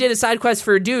 I went and did a side quest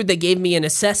for a dude that gave me an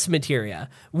assess materia,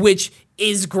 which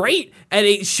is great, and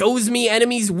it shows me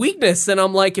enemies' weakness, and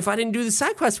I'm like, if I didn't do the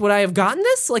side quest, would I have gotten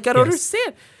this? Like, I don't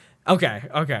understand.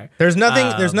 Okay. There's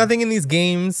nothing in these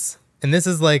games, and this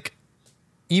is like,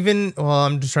 even, well,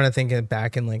 I'm just trying to think it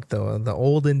back in like the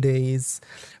olden days,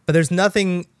 but there's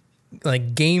nothing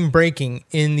like game breaking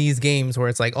in these games where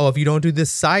it's like, oh, if you don't do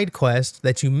this side quest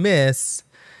that you miss,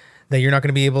 that you're not going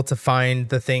to be able to find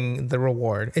the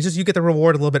reward. It's just you get the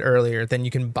reward a little bit earlier, then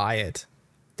you can buy it.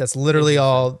 That's literally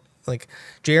all. Like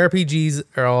JRPGs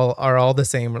are all the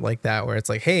same like that, where it's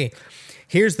like, hey,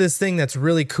 here's this thing that's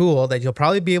really cool that you'll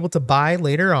probably be able to buy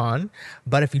later on,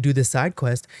 but if you do this side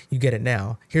quest, you get it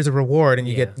now. Here's a reward, and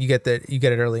you get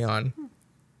it early on.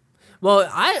 Well,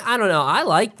 I don't know. I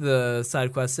liked the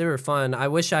side quests. They were fun. I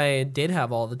wish I did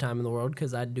have all the time in the world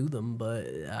because I'd do them, but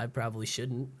I probably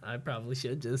shouldn't. I probably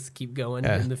should just keep going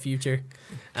in the future.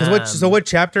 So what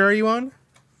chapter are you on?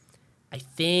 I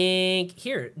think,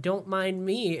 here, don't mind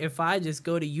me if I just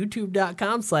go to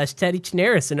youtube.com/Teddy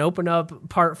Chinaris and open up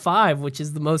part 5, which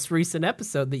is the most recent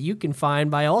episode that you can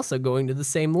find by also going to the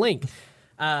same link.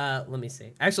 Let me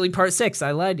see. Actually, part 6,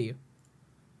 I lied to you.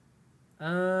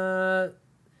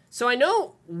 So I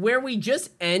know where we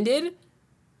just ended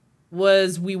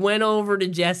was we went over to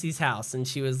Jessie's house and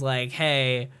she was like,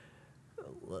 hey,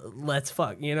 let's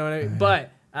fuck, you know what I mean?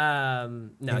 But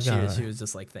no, she was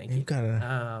just like, thank you. You got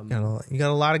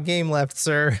a lot of game left,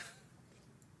 sir.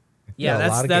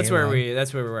 Yeah, that's where we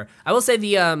were. I will say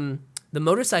the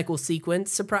motorcycle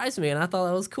sequence surprised me, and I thought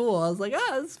that was cool. I was like,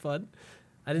 that's fun.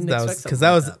 I didn't expect something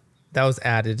because that was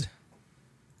added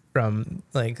from,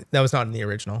 like, that was not in the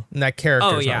original. And that character.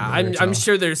 Oh yeah, I'm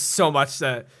sure there's so much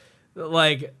that,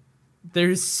 like,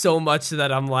 there's so much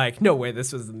that I'm like, no way,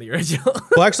 this was in the original.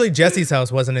 Well, actually, Jessie's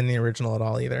house wasn't in the original at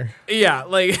all either. Yeah,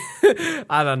 like,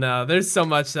 I don't know. There's so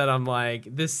much that I'm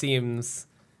like, this seems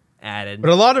added. But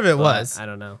a lot of it was. I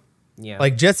don't know. Yeah.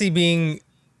 Like, Jessie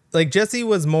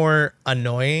was more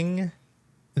annoying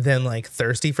than, like,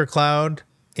 thirsty for Cloud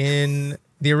in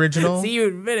the original. See, you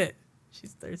admit it.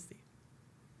 She's thirsty.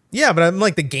 Yeah, but I'm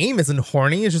like, the game isn't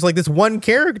horny. It's just like this one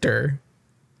character.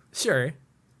 Sure.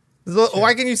 So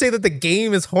why can you say that the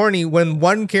game is horny when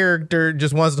one character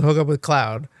just wants to hook up with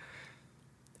Cloud?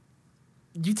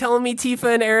 You telling me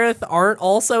Tifa and Aerith aren't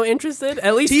also interested?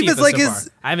 At least Tifa's like so far.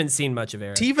 I haven't seen much of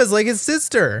Aerith. Tifa's like his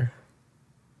sister.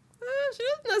 She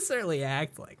doesn't necessarily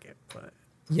act like it, but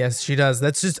yes, she does.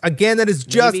 That's just, again, that is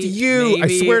just you. I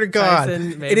swear to God,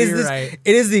 Tyson, it is this. Right.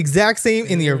 It is the exact same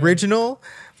in the original,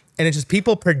 and it's just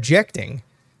people projecting.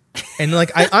 And like,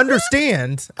 I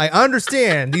understand.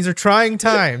 These are trying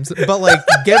times, but like,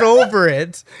 get over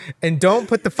it and don't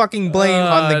put the fucking blame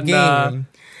on the game. Nah.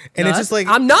 And it's just like,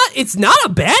 it's not a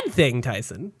bad thing,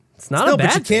 Tyson. It's not a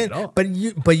bad thing at all. But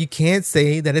you can't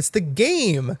say that it's the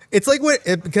game. It's like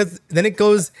because then it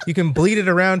goes, you can bleed it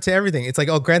around to everything. It's like,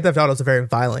 oh, Grand Theft Auto is a very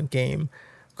violent game.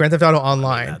 Grand Theft Auto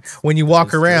Online. When you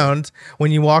walk around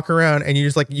and you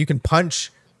just like, you can punch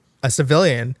a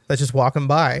civilian that's just walking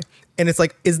by. And it's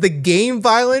like, is the game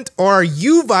violent or are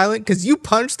you violent because you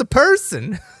punched the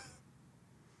person?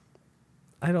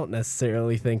 I don't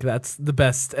necessarily think that's the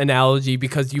best analogy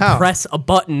because you press a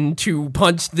button to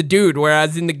punch the dude,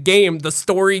 whereas in the game, the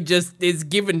story just is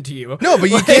given to you. No, but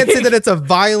you can't say that it's a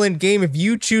violent game if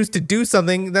you choose to do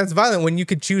something that's violent when you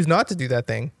could choose not to do that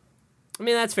thing. I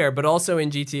mean, that's fair, but also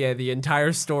in GTA, the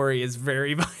entire story is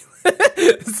very violent.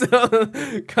 So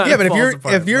Yeah, but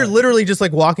if you're literally just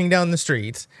like walking down the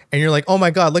street and you're like, oh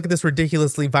my god, look at this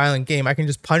ridiculously violent game, I can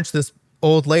just punch this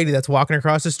old lady that's walking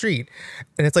across the street,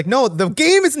 and it's like, no, the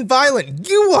game isn't violent.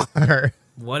 You are.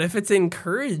 What if it's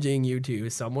encouraging you to?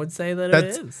 Some would say that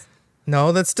it is.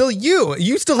 No, that's still you.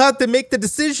 You still have to make the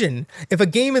decision. If a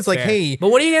game is like, Fair. hey,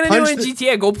 but what are you gonna do in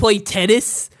GTA? Go play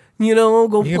tennis? You know,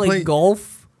 go play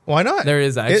golf. Why not? There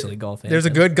is actually golf. There's a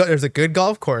good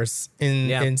golf course in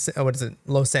what is it,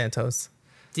 Los Santos.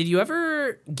 Did you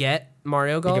ever get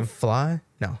Mario Golf? You can fly?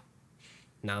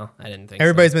 No, I didn't think.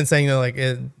 Everybody's been saying that like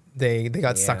they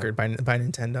got suckered by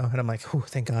Nintendo, and I'm like, oh,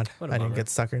 thank God I didn't get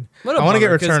suckered. I want to get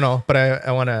Returnal, but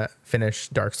I want to finish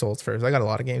Dark Souls first. I got a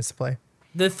lot of games to play.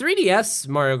 The 3DS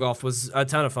Mario Golf was a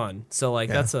ton of fun. So like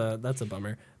that's a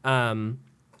bummer.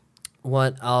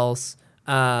 What else?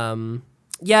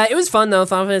 Yeah, it was fun though.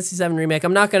 Final Fantasy VII Remake.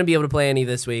 I'm not gonna be able to play any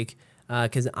this week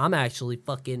because I'm actually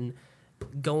fucking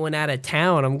going out of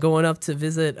town. I'm going up to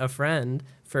visit a friend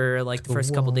for like the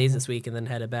first couple days this week, and then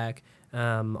headed back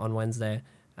on Wednesday.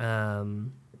 Let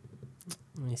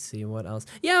me see what else.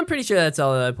 Yeah, I'm pretty sure that's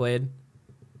all that I played.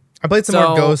 I played some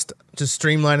more Ghost, just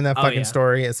streamlining that fucking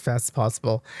story as fast as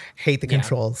possible. Hate the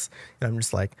controls. And I'm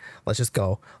just like, let's just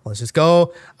go.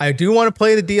 I do want to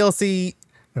play the DLC.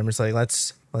 I'm just like,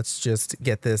 let's just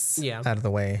get this out of the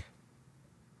way.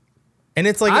 And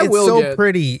it's like, it's so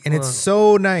pretty and it's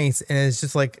so nice. And it's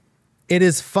just like, it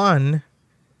is fun.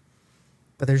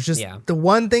 But there's just the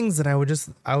one things that I would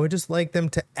just like them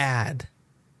to add.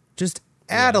 Just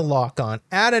add a lock on.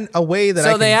 Add a way that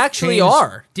I can they actually change.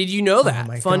 are. Did you know that? Oh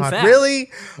my Fun God. fact. Really?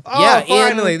 Oh,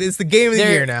 finally. It's the game of the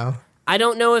year now. I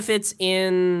don't know if it's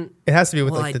in... It has to be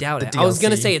with I doubt it. DLC. I was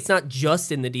going to say it's not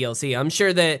just in the DLC. I'm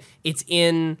sure that it's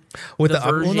in with the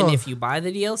version if you buy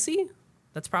the DLC.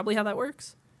 That's probably how that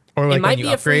works. Or like it might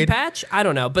be a free patch. I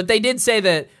don't know. But they did say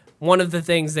that one of the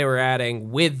things they were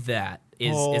adding with that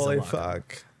is a lock.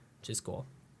 Fuck. Which is cool.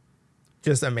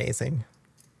 Just amazing.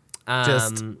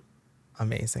 Just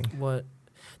amazing. What?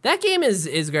 That game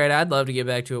is great. I'd love to get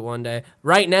back to it one day.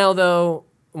 Right now, though,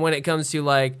 when it comes to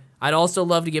like... I'd also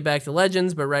love to get back to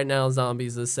Legends, but right now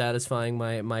Zombies is satisfying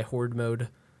my horde mode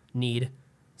need,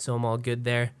 so I'm all good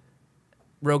there.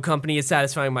 Rogue Company is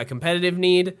satisfying my competitive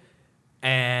need,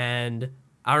 and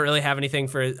I don't really have anything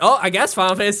for... Oh, I guess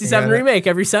Final Fantasy VII Remake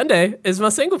every Sunday is my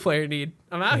single player need.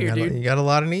 I'm out here, dude. You got a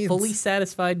lot of needs. Fully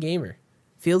satisfied gamer.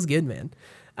 Feels good, man.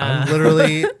 I'm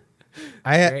literally...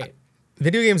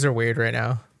 Video games are weird right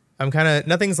now. I'm kind of...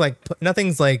 Nothing's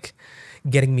like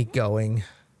getting me going.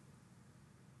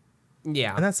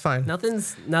 Yeah, and that's fine.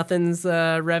 Nothing's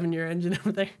revving your engine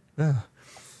over there.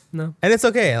 No. And it's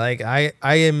okay. Like I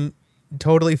am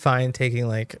totally fine taking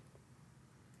like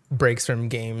breaks from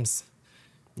games.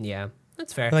 Yeah,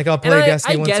 that's fair. Like I'll play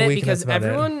Destiny once a week. Because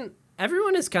everyone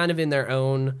is kind of in their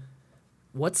own.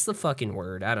 What's the fucking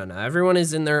word? I don't know. Everyone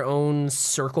is in their own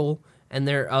circle, and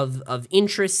they're of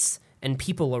interests and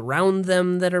people around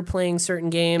them that are playing certain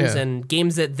games and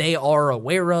games that they are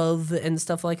aware of and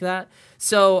stuff like that.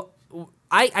 So.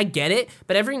 I get it,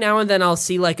 but every now and then I'll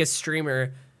see like a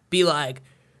streamer be like,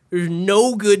 "There's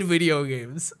no good video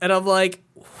games," and I'm like,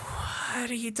 "What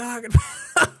are you talking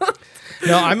about?"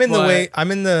 No, I'm in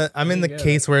the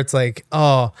case where it's like,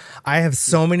 oh, I have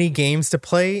so many games to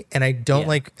play, and I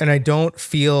don't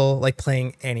feel like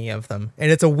playing any of them,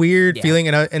 and it's a weird feeling,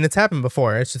 and it's happened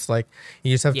before. It's just like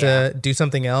you just have to do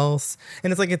something else,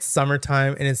 and it's like it's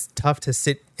summertime, and it's tough to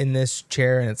sit in this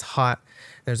chair, and it's hot.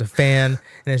 There's a fan,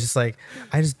 and it's just like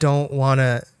I just don't want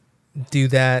to do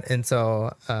that, and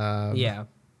so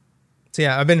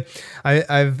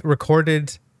I've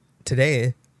recorded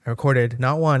today. I recorded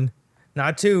not one,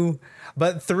 not two,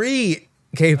 but 3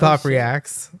 K-pop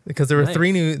reacts because there were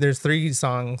there's 3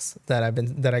 songs that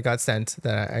I got sent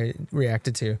that I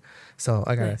reacted to, so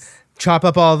I gotta chop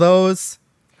up all those.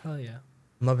 Hell yeah,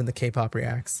 I'm loving the K-pop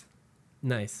reacts.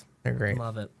 Nice, they're great.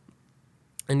 Love it.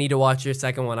 I need to watch your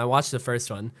second one. I watched the first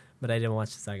one, but I didn't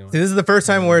watch the second one. See, this is the first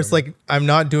time where it's like I'm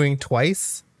not doing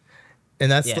twice,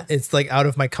 and it's like out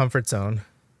of my comfort zone.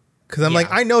 Because I'm like,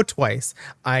 I know Twice.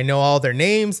 I know all their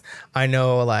names. I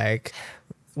know like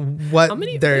what. How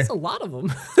many? There's a lot of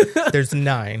them. There's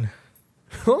 9.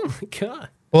 Oh my God.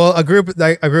 Well, a group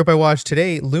I watched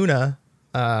today, Luna,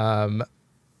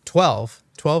 12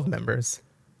 members.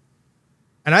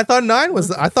 And I thought 9 was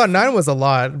a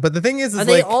lot, but the thing is are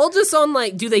they all just on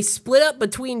like? Do they split up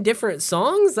between different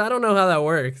songs? I don't know how that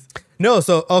works. No,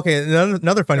 so okay.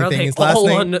 Another funny thing is last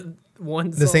name one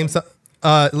the same song.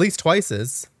 At least Twice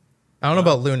is. I don't know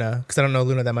about Luna because I don't know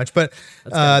Luna that much, but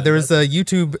there was a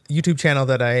YouTube channel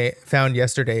that I found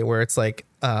yesterday where it's like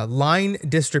line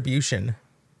distribution,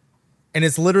 and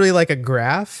it's literally like a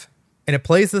graph, and it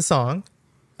plays the song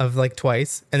of like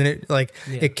twice, and then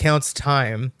it counts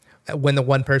time when the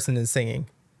one person is singing.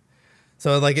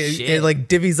 So like it like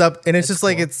divvies up, and it's just cool.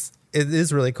 Like it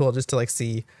is really cool just to like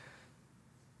see.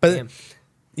 But damn.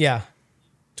 Yeah,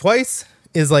 twice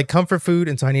is like comfort food,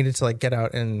 and so I needed to like get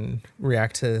out and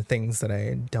react to things that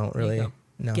I don't really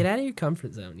know. Get out of your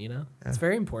comfort zone. It's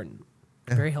very important.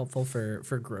 Very helpful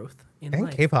for growth in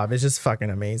life. K-pop is just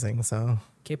fucking amazing. So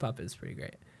K-pop is pretty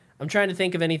great. I'm trying to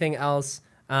think of anything else.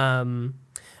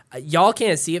 Y'all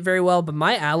can't see it very well, but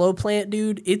my aloe plant,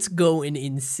 dude, it's going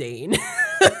insane.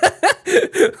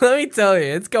 Let me tell you,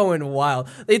 it's going wild.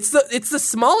 It's the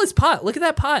smallest pot. Look at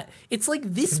that pot. It's like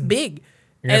this big.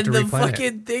 And the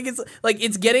fucking thing is like,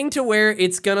 it's getting to where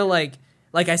it's gonna like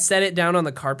I set it down on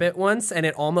the carpet once and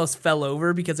it almost fell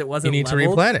over because it wasn't leveled. You need to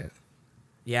replant it.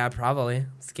 Yeah, probably.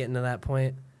 It's getting to that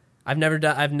point. I've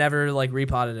never like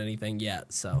repotted anything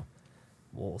yet, so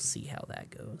we'll see how that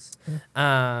goes.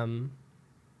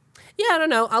 Yeah, I don't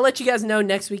know. I'll let you guys know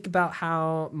next week about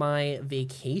how my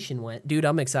vacation went. Dude,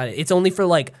 I'm excited. It's only for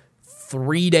like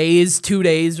 2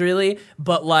 days really,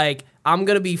 but like I'm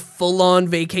going to be full on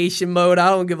vacation mode. I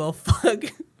don't give a fuck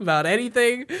about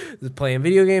anything. Just playing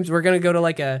video games. We're going to go to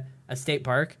like a state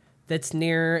park that's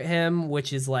near him,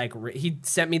 which is like, he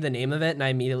sent me the name of it and I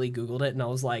immediately Googled it and I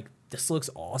was like, this looks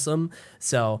awesome.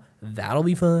 So that'll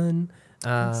be fun.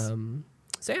 Nice.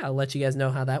 So yeah, I'll let you guys know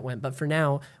how that went. But for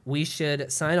now, we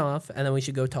should sign off, and then we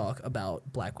should go talk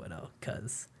about Black Widow,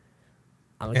 because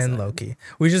I'm excited. And Loki.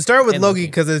 We should start with Loki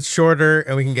because it's shorter,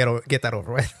 and we can get that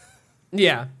over with.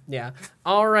 Yeah.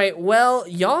 All right. Well,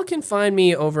 y'all can find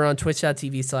me over on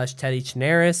twitch.tv/Teddy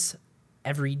Chinaris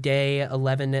every day,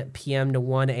 11 p.m. to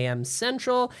 1 a.m.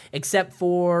 Central, except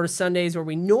for Sundays where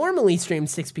we normally stream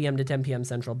 6 p.m. to 10 p.m.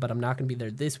 Central, but I'm not going to be there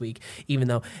this week, even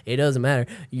though it doesn't matter.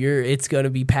 It's going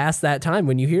to be past that time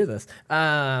when you hear this.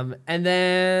 And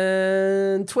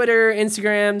then Twitter,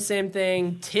 Instagram, same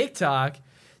thing. TikTok.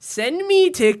 Send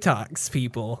me TikToks,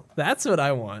 people. That's what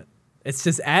I want. It's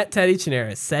just at Teddy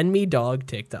Chinaris. Send me dog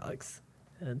TikToks.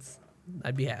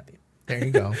 I'd be happy. There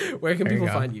you go. Where can people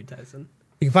find you, Tyson?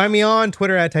 You can find me on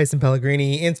Twitter at Tyson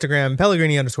Pellegrini, Instagram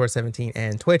Pellegrini_17,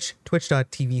 and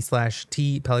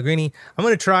twitch.tv/T Pellegrini. I'm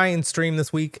going to try and stream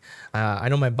this week. I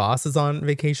know my boss is on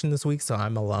vacation this week, so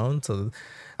I'm alone. So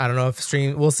I don't know if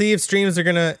we'll see if streams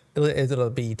are it'll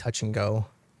be touch and go.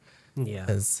 Yeah.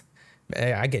 Because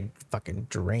I get fucking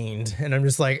drained. And I'm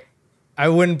just like, I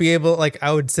wouldn't be able, like,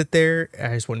 I would sit there.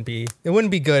 It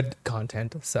wouldn't be good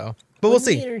content. So, but we'll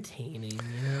see. Entertaining,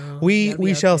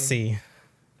 We shall see.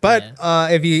 But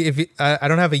if you I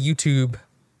don't have a YouTube,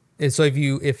 so if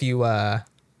you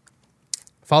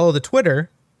follow the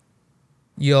Twitter,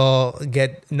 you'll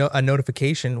get a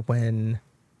notification when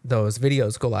those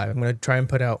videos go live. I'm gonna try and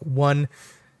put out one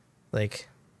a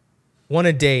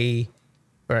day,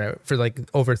 or for like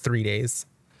over 3 days.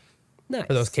 Nice.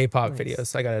 For those K-pop videos.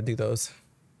 So I gotta do those.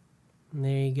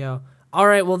 There you go. All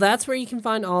right, well that's where you can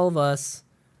find all of us.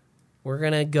 We're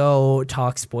going to go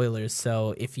talk spoilers,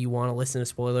 so if you want to listen to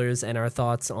spoilers and our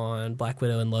thoughts on Black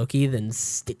Widow and Loki, then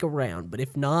stick around. But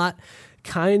if not,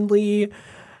 kindly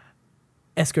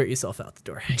escort yourself out the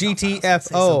door.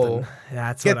 GTFO.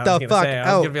 That's what I was going to say.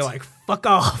 I was going to be like, fuck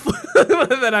off.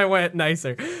 Then I went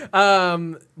nicer.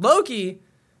 Loki,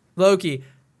 I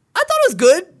thought it was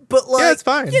good, but like, yeah, it's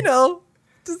fine.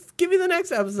 Just give me the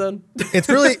next episode. It's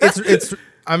really, it's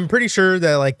I'm pretty sure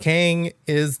that like Kang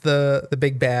is the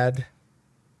big bad,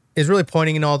 is really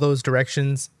pointing in all those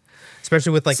directions,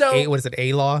 especially with like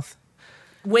Aloth.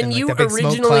 When you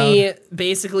originally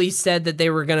basically said that they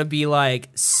were going to be like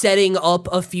setting up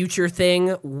a future thing,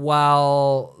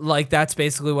 while like that's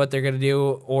basically what they're going to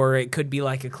do, or it could be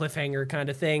like a cliffhanger kind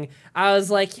of thing, I was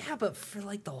like, yeah, but for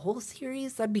like the whole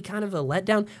series, that'd be kind of a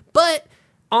letdown. But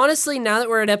honestly, now that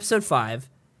we're at episode 5,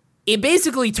 it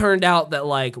basically turned out that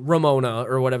like Ramona,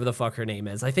 or whatever the fuck her name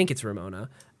is, I think it's Ramona,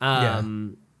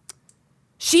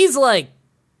 she's like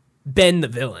been the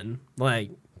villain.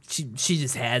 Like she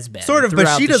just has been sort of,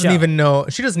 but she doesn't even know.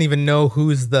 She doesn't even know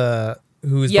who's behind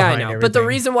everything. But the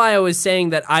reason why I was saying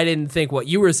that I didn't think what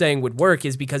you were saying would work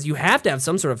is because you have to have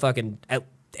some sort of fucking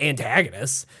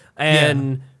antagonist,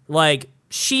 and like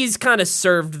she's kind of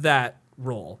served that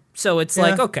role. So it's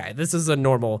like, okay, this is kind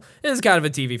of a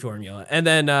TV formula. And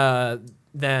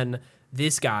then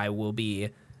this guy will be,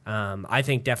 I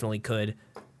think definitely could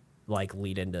like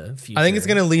lead into future. I think it's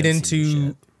going to lead into,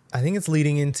 shit. I think it's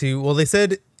leading into, well, they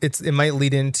said it might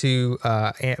lead into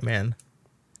Ant-Man,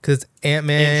 because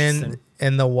Ant-Man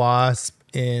and the Wasp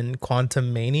in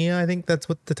Quantumania, I think that's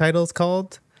what the title is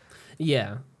called.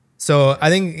 Yeah. So I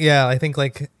think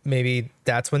like maybe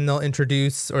that's when they'll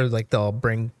introduce or like they'll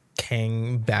bring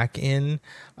Kang back in.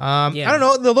 I don't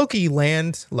know, the Loki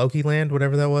land,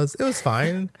 whatever that was. It was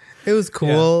fine. It was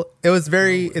cool. It's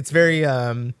very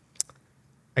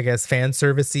I guess fan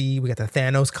servicey. We got the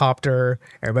Thanos copter.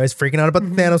 Everybody's freaking out about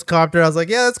the Thanos copter. I was like,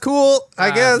 yeah, that's cool. I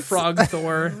guess. Frog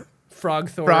Thor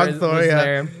was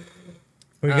there.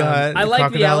 We got. I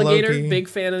like the alligator. Loki. Big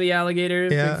fan of the alligator.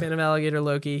 Yeah. Big fan of alligator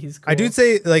Loki. He's cool. I do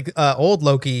say like old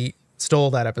Loki stole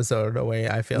that episode away.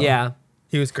 I feel. Yeah.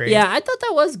 He was great. Yeah, I thought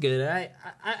that was good.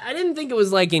 I didn't think it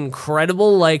was like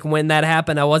incredible. Like when that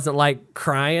happened, I wasn't like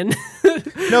crying.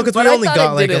 No, because we only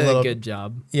got like a little good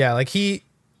job. Yeah, like he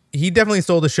definitely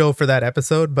stole the show for that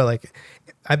episode. But like,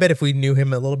 I bet if we knew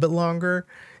him a little bit longer,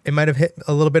 it might have hit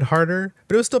a little bit harder.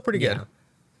 But it was still pretty good.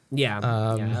 Yeah,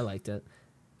 I liked it.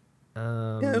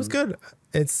 Yeah, it was good.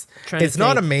 It's to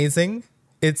not think. amazing.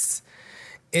 It's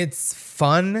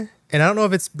fun, and I don't know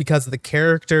if it's because of the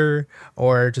character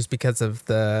or just because of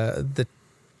the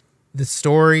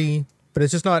story, but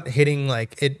it's just not hitting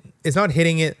like it. It's not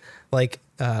hitting it like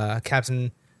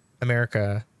Captain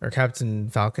America or Captain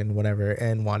Falcon, whatever,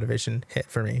 and WandaVision hit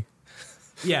for me.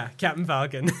 Yeah, Captain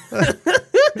Falcon.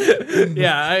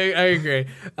 Yeah, I agree.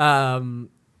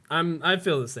 I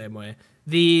feel the same way.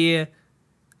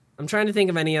 I'm trying to think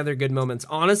of any other good moments.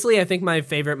 Honestly, I think my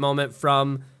favorite moment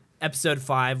from episode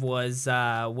 5 was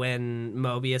when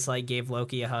Mobius like gave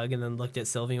Loki a hug and then looked at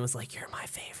Sylvie and was like, "You're my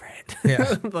favorite."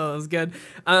 Yeah, that was good.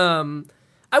 I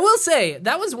will say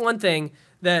that was one thing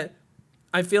that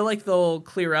I feel like they'll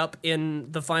clear up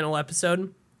in the final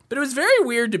episode, but it was very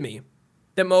weird to me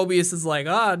that Mobius is like,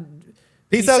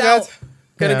 peace out, guys.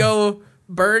 Gonna go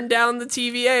burn down the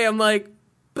TVA. I'm like,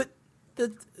 but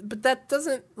that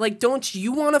doesn't, like, don't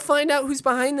you want to find out who's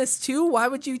behind this too? Why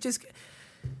would you just...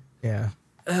 Yeah.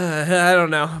 I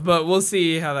don't know, but we'll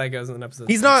see how that goes in the episode.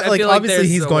 He's not, like, obviously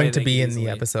he's going to be in the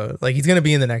episode. Like, he's going to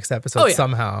be in the next episode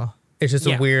somehow. It's just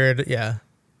a weird,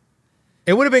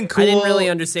 It would have been cool. I didn't really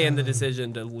understand the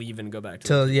decision to leave and go back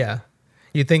to yeah.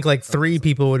 You'd think, like, 3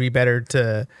 people would be better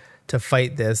to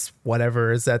fight this,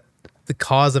 whatever is at the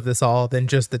cause of this all, than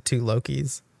just the 2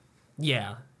 Lokis.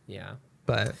 Yeah.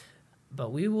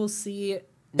 But we will see.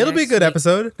 It'll be a good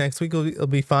episode. Next week it'll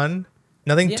be fun.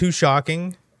 Nothing too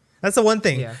shocking. That's the one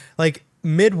thing. Yeah. Like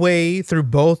midway through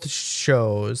both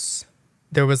shows,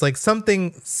 there was like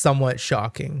something somewhat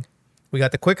shocking. We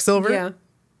got the Quicksilver. Yeah.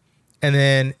 And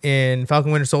then in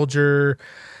Falcon Winter Soldier,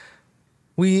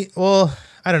 I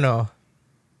don't know.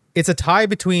 It's a tie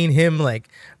between him like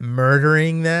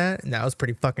murdering that, and that was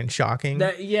pretty fucking shocking.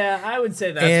 I would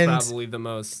say that's probably the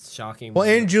most shocking. Well,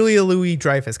 and Julia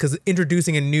Louis-Dreyfus, because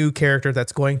introducing a new character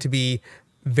that's going to be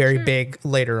very big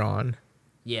later on.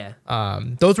 Yeah.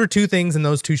 Those were 2 things in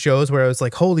those 2 shows where I was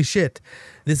like, holy shit,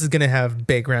 this is going to have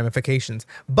big ramifications.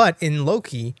 But in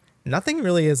Loki, nothing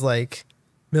really is like,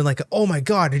 been like, oh my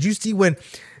God, did you see when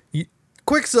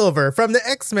Quicksilver from the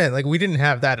X-Men? Like, we didn't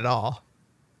have that at all.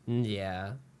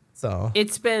 Yeah. So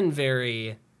it's been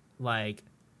very like,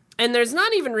 and there's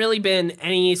not even really been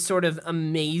any sort of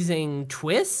amazing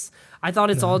twists. I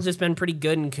thought it's all just been pretty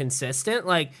good and consistent.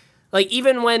 Like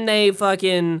even when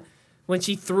when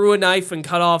she threw a knife and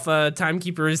cut off a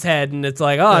timekeeper's head and it's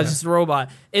like, it's just a robot.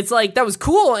 It's like, that was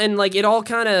cool. And like, it all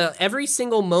kind of, every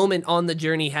single moment on the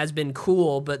journey has been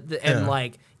cool, and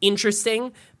like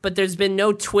interesting, but there's been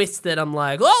no twist that I'm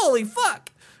like, holy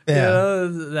fuck. Yeah.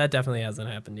 That definitely hasn't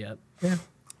happened yet. Yeah.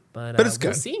 But it's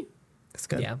good. We'll see. It's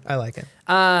good. Yeah. I like it.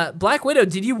 Black Widow,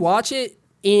 did you watch it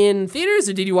in theaters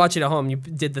or did you watch it at home? You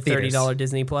did the $30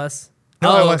 Disney Plus?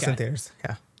 No, I watched it in theaters.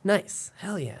 Yeah. Nice.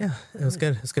 Hell yeah. Yeah, it was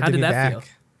good. It was good How to did be that back. feel?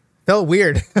 Felt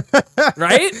weird.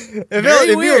 Right?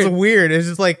 It feels weird. It's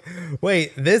just like,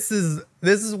 wait, this is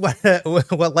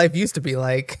what life used to be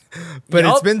like. But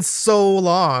it's been so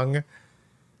long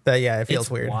that it feels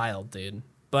weird. It's wild, dude.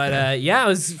 But it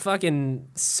was fucking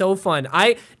so fun.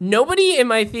 Nobody in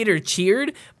my theater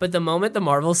cheered, but the moment the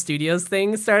Marvel Studios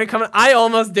thing started coming, I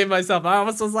almost did myself. I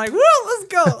almost was like, "Woo, let's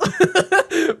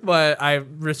go!" But I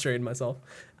restrained myself.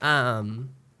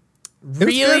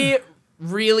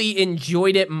 Really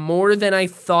enjoyed it more than I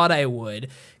thought I would,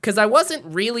 because I wasn't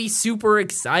really super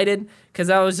excited, because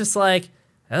I was just like,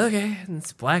 okay,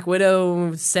 it's Black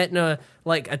Widow set in a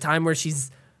time where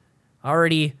she's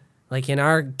already, like, in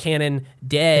our canon,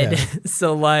 dead. Yeah.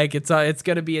 So like it's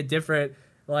gonna be a different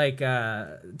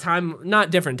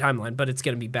not different timeline, but it's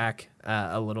gonna be back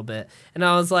a little bit. And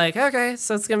I was like, okay,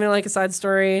 so it's gonna be like a side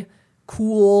story.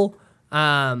 Cool.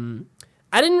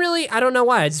 I don't know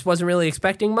why. I just wasn't really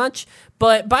expecting much.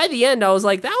 But by the end, I was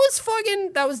like,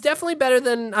 that was definitely better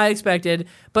than I expected.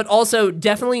 But also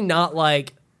definitely not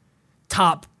like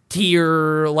top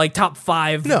tier, like top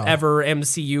 5 No. ever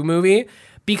MCU movie.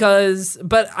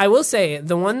 But I will say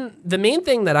the main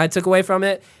thing that I took away from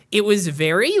it, it was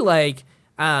very like,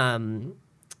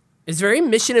 it's very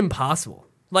Mission Impossible.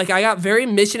 Like I got very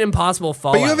Mission Impossible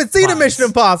Fallout. But you haven't seen a vibes. Mission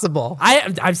Impossible.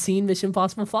 I've seen Mission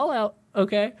Impossible Fallout.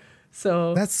 Okay,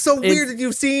 so That's so weird that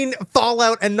you've seen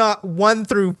Fallout and not 1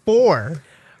 through 4.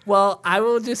 Well, I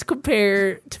will just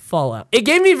compare to Fallout. It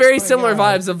gave me very similar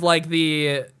God. vibes of like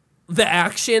the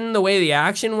action, the way the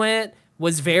action went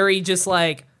was very just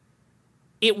like,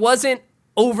 it wasn't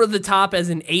over the top as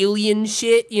an alien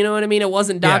shit, you know what I mean? It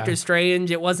wasn't Doctor Yeah. Strange,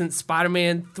 it wasn't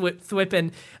Spider-Man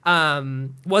thwipping,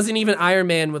 wasn't even Iron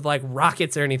Man with like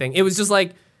rockets or anything. It was just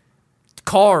like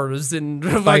cars and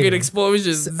fucking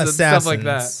explosions and stuff like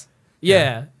that. Assassins.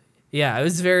 Yeah. Yeah, it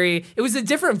was a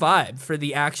different vibe for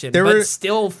the action, There but were-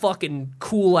 still fucking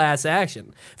cool ass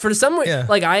action. For some Yeah.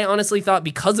 like I honestly thought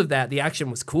because of that the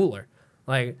action was cooler.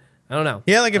 Like, I don't know.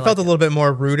 Yeah, like it felt a little bit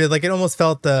more rooted. Like it almost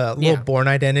felt a little Yeah. Born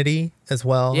Identity as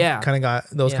well. Yeah. Kind of got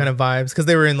those Yeah. kind of vibes because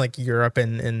they were in like Europe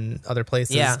and other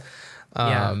places. Yeah.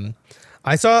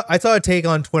 I saw a take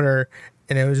on Twitter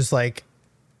and it was just like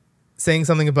saying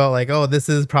something about like, oh, this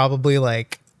is probably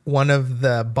like one of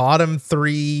the bottom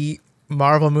 3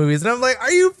 Marvel movies, and I'm like,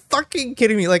 are you fucking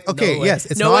kidding me? Like, okay, No way. yes,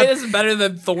 it's no not way this is better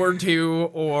than Thor 2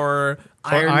 or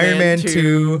Iron Man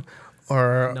 2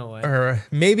 or No way. or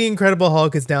maybe Incredible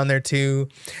Hulk is down there too.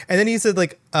 And then he said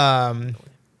like that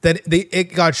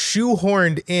it got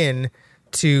shoehorned in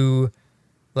to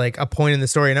like a point in the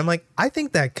story, and I'm like, I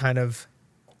think that kind of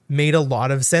made a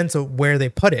lot of sense of where they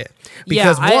put it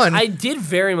because I did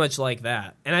very much like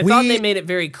that, and I thought We- they made it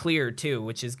very clear too,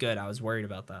 which is good. I was worried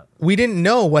about that. we didn't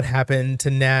know what happened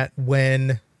to Nat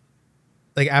when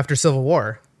like after Civil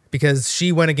War because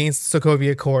she went against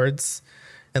Sokovia Accords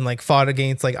and like fought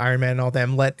against like Iron Man and all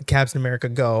them, let Captain America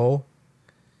go,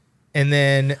 and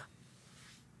then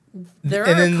There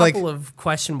And are then, a like- couple of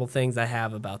questionable things I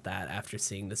have about that after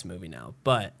seeing this movie now,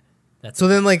 but that's so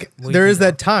then like We there can is go.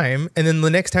 that time, and then the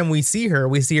next time we see her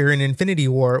in Infinity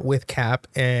War with Cap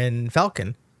and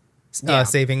Falcon, Yeah.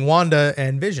 saving Wanda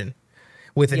and Vision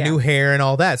with a Yeah. new hair and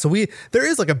all that. So there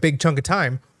is like a big chunk of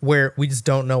time where we just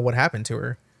don't know what happened to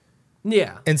her.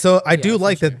 yeah. And so I do for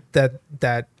like sure.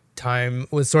 that time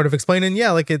was sort of explaining,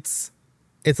 yeah, like it's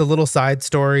a little side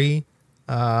story.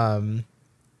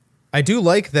 I do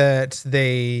like that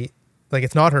they like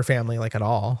it's not her family like at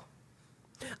all.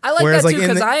 I like Whereas that like too in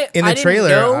because the I trailer,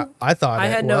 didn't know, I thought I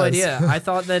it had no was. idea. I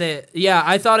thought that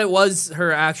I thought it was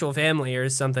her actual family or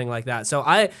something like that. So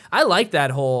I liked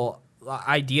that whole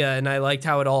idea, and I liked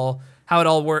how it all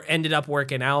ended up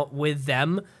working out with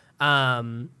them.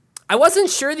 I wasn't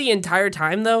sure the entire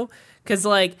time though, because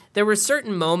like there were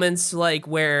certain moments like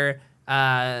where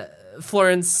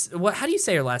Florence, how do you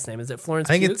say her last name? Is it Florence?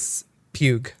 I think Pugh? it's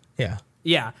Pugh. Yeah.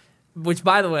 Yeah. Which,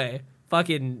 by the way,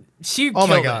 fucking she. Oh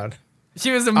my killed it. god.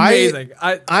 She was amazing.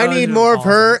 I need more of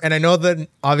her, and I know that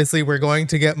obviously we're going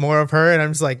to get more of her, and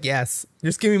I'm just like, yes,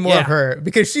 just give me more Yeah. of her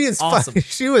because she is Awesome.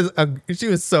 she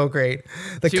was so great.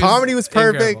 The She was comedy was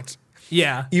perfect. incredible.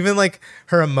 Yeah. Even like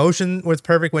her emotion was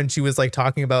perfect when she was like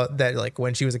talking about that, like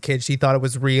when she was a kid, she thought it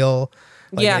was real.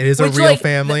 Like, Yeah, it is a which, real like,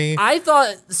 family. I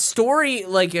thought story,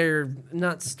 like, or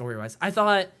not story wise. I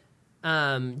thought,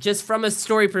 just from a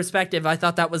story perspective, I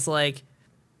thought that was like,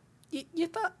 you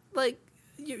thought like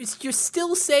you're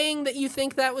still saying that you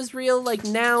think that was real, like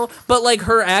now, but like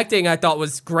her acting, I thought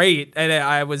was great, and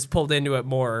I was pulled into it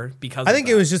more because I think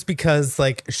it was just because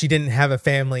like she didn't have a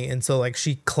family, and so like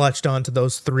she clutched onto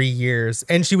those 3 years,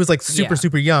 and she was like super Yeah.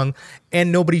 super young,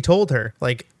 and nobody told her.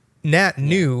 Like Nat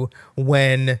knew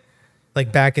when,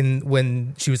 like back in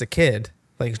when she was a kid,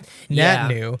 like Yeah. Nat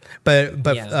knew,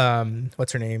 but Yeah.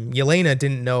 what's her name? Yelena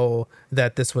didn't know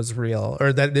that this was real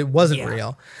or that it wasn't Yeah.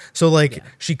 real. So like Yeah.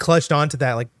 she clutched onto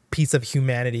that like piece of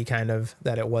humanity, kind of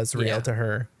that it was real Yeah. to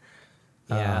her.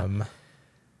 Yeah.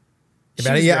 But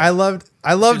She was yeah, great.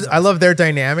 I loved their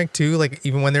dynamic too. Like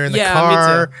even when they're in the Yeah, me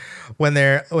car, too. when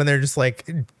they're just like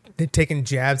taking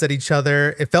jabs at each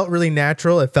other, it felt really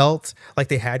natural. It felt like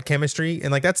they had chemistry,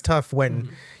 and like that's tough when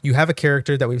you have a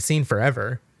character that we've seen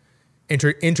forever.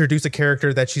 Introduce a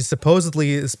character that she's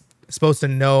supposedly is supposed to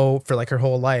know for like her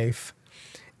whole life.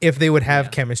 If they would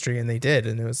have chemistry, and they did,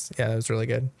 and it was really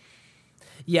good.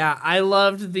 Yeah, I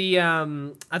loved the.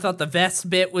 I thought the vest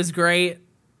bit was great.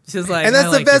 She was like, And that's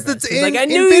I the like your vest that's She's in like, I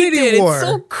knew Infinity you did. War. It's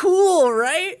so cool,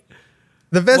 right?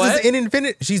 The vest What? is in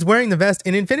Infinity. She's wearing the vest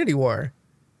in Infinity War.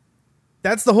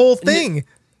 That's the whole thing.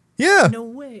 Yeah. No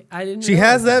way. I didn't. She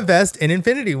has that vest in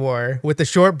Infinity War with the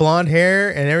short blonde hair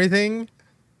and everything.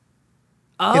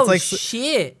 Oh it's like-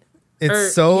 shit! It's Or-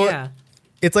 so yeah.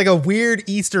 it's like a weird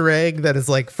Easter egg that is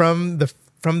like from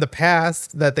the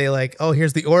past that they like, oh,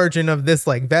 here's the origin of this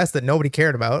like vest that nobody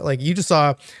cared about. Like you just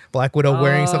saw Black Widow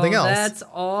wearing something else. That's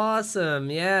awesome.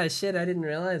 Yeah, shit, I didn't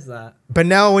realize that. But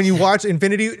now when you watch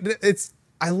Infinity,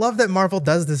 I love that Marvel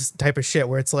does this type of shit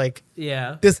where it's like,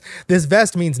 yeah, this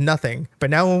vest means nothing. But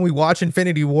now when we watch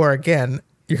Infinity War again,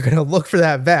 you're going to look for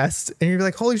that vest and you're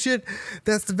like, holy shit,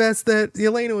 that's the vest that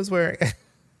Yelena was wearing.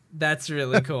 That's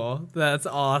really cool. That's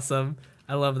awesome.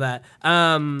 I love that.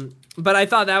 But I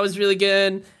thought that was really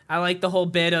good. I like the whole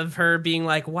bit of her being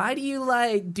like, why do you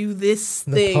like do this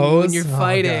thing when you're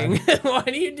fighting? Why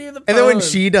do you do the pose? And then when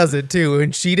she does it too,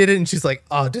 when she did it and she's like,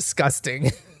 oh,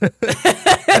 disgusting.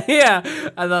 Yeah,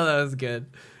 I thought that was good.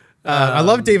 I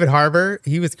love David Harbour.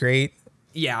 He was great.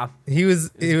 Yeah. He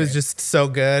was just so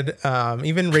good.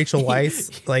 Even Rachel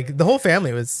Weisz, like the whole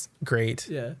family was great.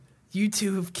 Yeah. You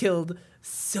two have killed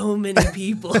so many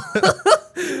people.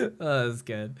 That was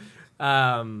good.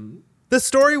 The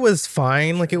story was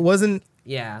fine. Like it wasn't.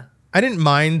 Yeah. I didn't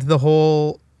mind the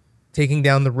whole taking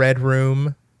down the Red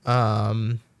Room.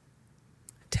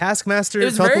 Taskmaster. It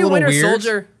was felt very a little Winter weird.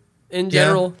 Soldier in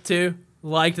general too.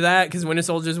 Liked that because Winter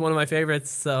Soldier is one of my favorites.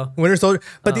 So Winter Soldier.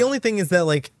 But the only thing is that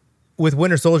like with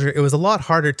Winter Soldier, it was a lot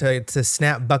harder to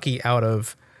snap Bucky out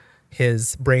of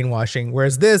his brainwashing.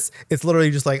 Whereas this, it's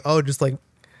literally just like, oh, just like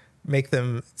make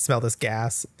them smell this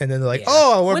gas, and then they're like,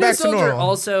 oh, we're Winter back to Soldier normal.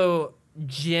 Also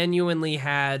genuinely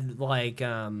had like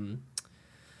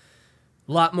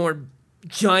lot more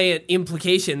giant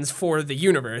implications for the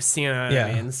universe, you know what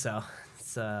I mean? So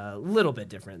it's a little bit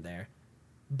different there.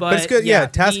 But it's good. Yeah,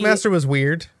 Taskmaster was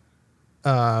weird.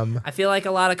 I feel like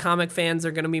a lot of comic fans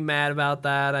are going to be mad about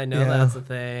that. I know that's the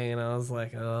thing, and I was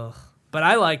like, ugh. But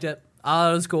I liked it.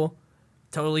 Oh, it was cool.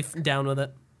 Totally down with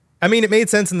it. I mean, it made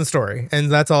sense in the story,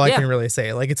 and that's all I can really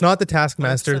say. Like, it's not the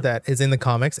Taskmaster 100%. that is in the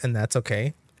comics, and that's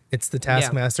okay. It's the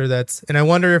Taskmaster that's... And I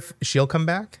wonder if she'll come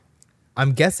back.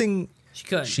 I'm guessing She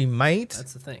could. she might.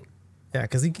 That's the thing. Yeah,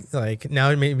 because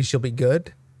now maybe she'll be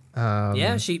good.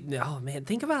 Yeah, oh man,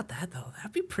 think about that though.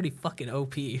 That'd be pretty fucking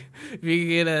OP if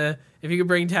you could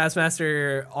bring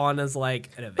Taskmaster on as like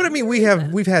an event. But I mean,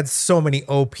 we've had so many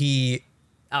OP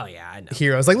Oh yeah, I know.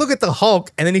 heroes. Like, look at the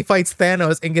Hulk, and then he fights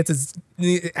Thanos and gets his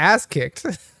ass kicked.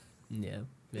 Yeah.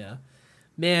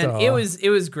 Man, it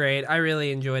was great. I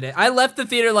really enjoyed it. I left the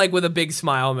theater like with a big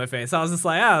smile on my face. I was just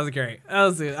like, that was great.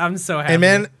 I'm so happy. And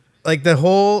man, like the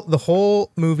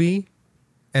whole movie,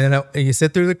 and then you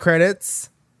sit through the credits.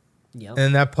 Yep.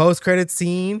 And that post-credit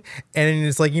scene, and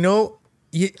it's like,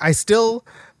 I still,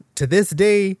 to this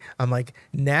day, I'm like,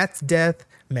 Nat's death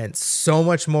meant so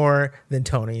much more than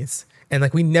Tony's, and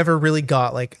like we never really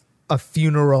got like a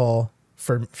funeral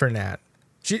for Nat.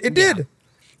 It did,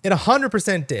 it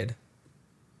 100% did.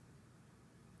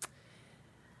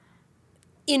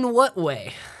 In what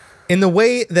way? In the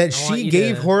way that she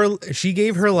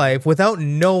gave her life without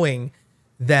knowing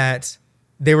that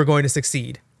they were going to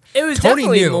succeed. It was Tony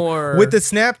definitely knew more with the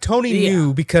snap. Tony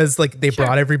knew because like they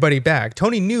brought everybody back.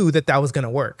 Tony knew that was going to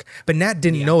work, but Nat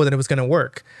didn't know that it was going to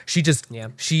work. She just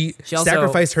she also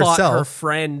sacrificed fought herself, her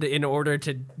friend, in order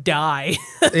to die.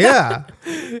 Yeah.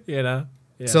 Yeah.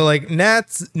 So like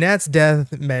Nat's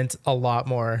death meant a lot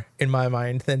more in my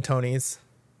mind than Tony's.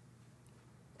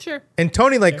 Sure. And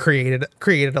Tony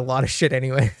created a lot of shit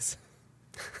anyways.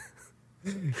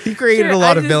 He created a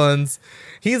lot of villains.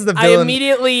 He's the villain.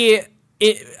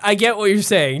 I get what you're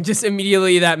saying. Just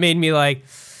immediately that made me like,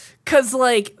 because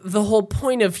like the whole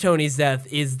point of Tony's death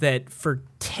is that for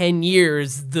 10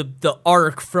 years, the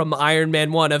arc from Iron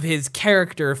Man 1 of his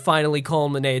character finally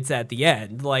culminates at the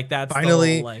end. Like that's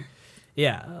finally, the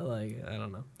whole, I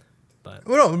don't know. But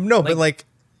but like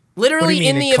literally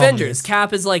in the Avengers,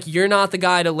 Cap is like, you're not the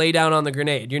guy to lay down on the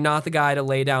grenade. You're not the guy to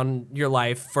lay down your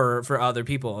life for other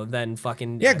people. And then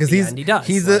fucking because he does.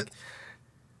 He's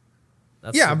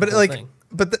that's but like thing.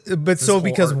 but so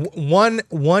because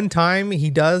one time he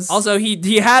does. Also,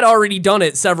 he had already done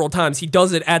it several times. He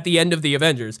does it at the end of the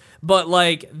Avengers, but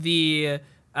like it's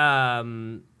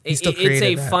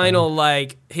a final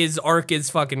like his arc is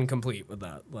fucking complete with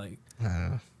that. Like, I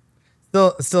don't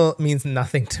know. Still means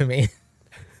nothing to me.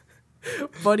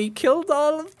 But he killed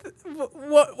all of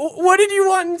what did you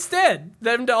want instead?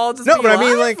 Them to all just no, be but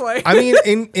alive? I mean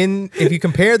in if you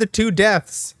compare the two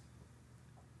deaths,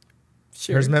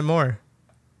 hers meant more.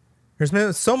 Hers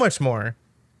meant so much more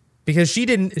because she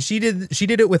did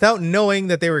it without knowing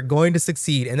that they were going to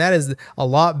succeed, and that is a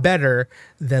lot better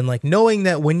than like knowing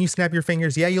that when you snap your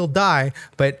fingers, you'll die,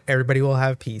 but everybody will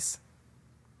have peace.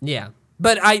 Yeah,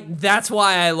 but that's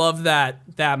why I love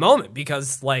that moment,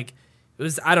 because like it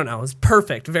was, I don't know, it was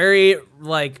perfect, very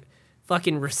like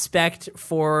fucking respect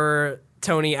for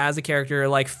Tony as a character,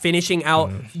 like finishing out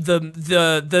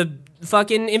the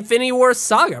fucking Infinity War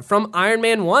saga from Iron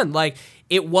Man 1. Like,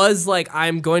 it was like,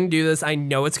 I'm going to do this. I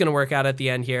know it's going to work out at the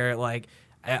end here. Like,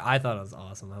 I thought it was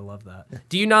awesome. I love that.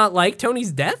 Do you not like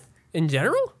Tony's death in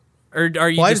general? Or are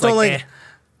you just like, eh?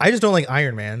 I just don't like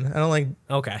Iron Man. I don't like,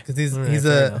 Okay. because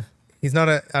he's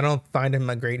not I don't find him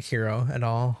a great hero at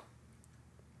all.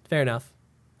 Fair enough.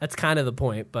 That's kind of the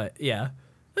point, but yeah,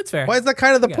 that's fair. Why is that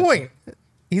kind of the point?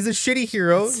 He's a shitty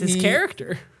hero. It's his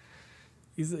character.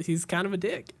 He's kind of a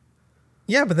dick.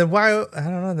 Yeah, but then why? I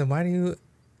don't know. Then why do you?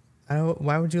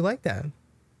 Why would you like that?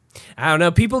 I don't know.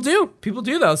 People do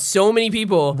though. So many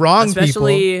people. Wrong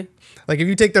especially people. Like if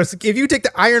you take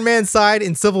the Iron Man side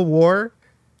in Civil War.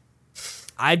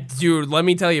 Dude, let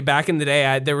me tell you, back in the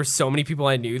day, there were so many people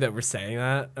I knew that were saying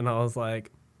that, and I was like,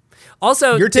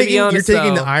 also, you're taking though,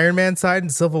 the Iron Man side in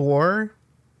Civil War.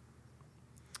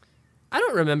 I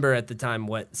don't remember at the time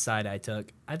what side I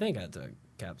took. I think I took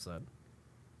Cap's side.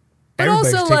 But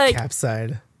Everybody also, should take like, Cap's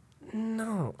side.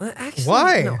 No, actually,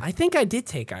 why? No, I think I did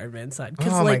take Iron Man side.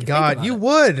 Oh my god, you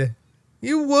would.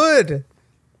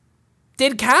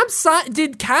 Did Cap's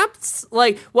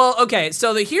like? Well, okay.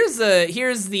 So here's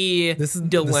the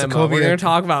dilemma. We're gonna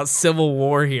talk about Civil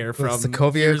War here from the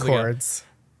Sokovia Accords.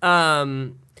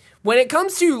 When it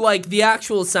comes to like the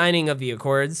actual signing of the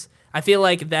Accords, I feel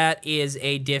like that is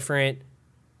a different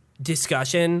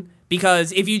discussion,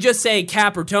 because if you just say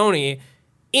Cap or Tony,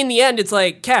 in the end it's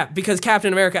like Cap, because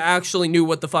Captain America actually knew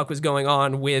what the fuck was going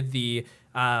on with the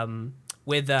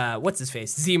what's his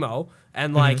face, Zemo.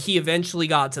 And, like, he eventually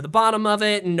got to the bottom of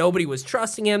it, and nobody was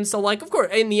trusting him. So, like, of course,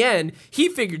 in the end, he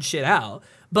figured shit out.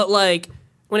 But, like,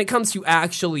 when it comes to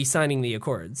actually signing the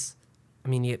Accords, I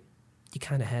mean, you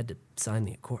kind of had to sign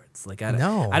the Accords. Like, I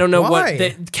don't know why? what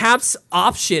the Cap's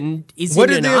option is. What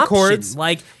an are the option. Accords?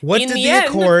 Like, what in did the the end,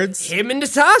 Accords? Him and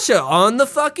Natasha on the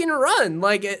fucking run.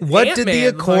 Like, what Ant-Man, did the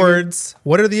Accords?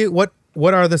 What are the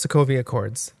Sokovia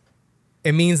Accords?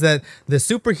 It means that the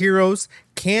superheroes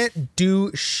can't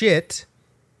do shit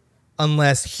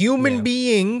unless human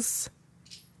beings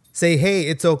say, hey,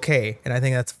 it's okay. And I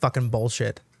think that's fucking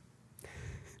bullshit.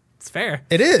 It's fair.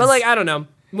 It is. But, like, I don't know.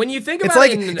 When you think about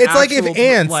it's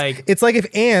like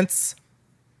if ants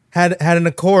had an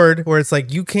accord where it's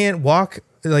like, you can't walk,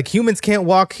 like humans can't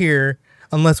walk here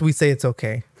unless we say it's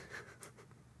okay.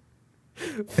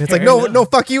 And it's like, no,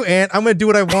 fuck you, ant. I'm going to do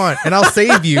what I want and I'll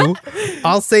save you.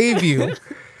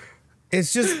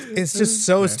 It's just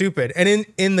so stupid. And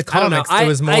in the comics, it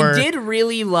was more. I did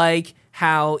really like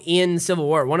how in Civil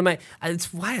War,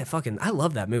 it's why I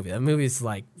love that movie. That movie's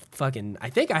like fucking, I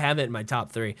think I have it in my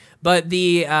top 3. But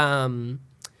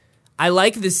I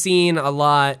like the scene a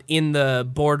lot in the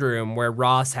boardroom where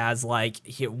Ross has like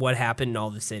what happened in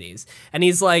all the cities. And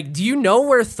he's like, do you know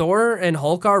where Thor and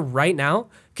Hulk are right now?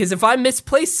 Because if I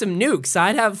misplaced some nukes,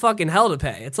 I'd have fucking hell to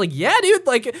pay. It's like, yeah, dude,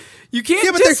 like you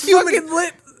can't just fucking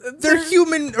They're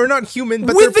human or not human,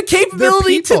 but with the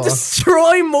capability to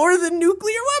destroy more than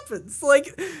nuclear weapons. Like,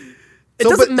 it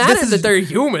doesn't matter that they're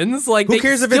humans. Like, who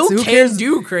cares if it's who cares?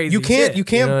 Do crazy. You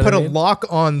can't put a lock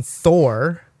on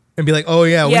Thor and be like, oh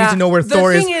yeah, we need to know where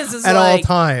Thor is at all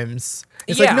times.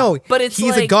 It's like, no, but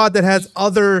he's a god that has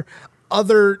other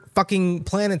fucking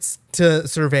planets to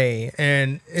survey,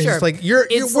 and it's just like we're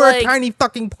a tiny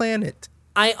fucking planet.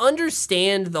 I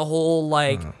understand the whole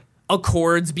like.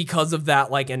 Accords because of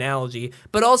that like analogy,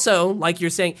 but also like you're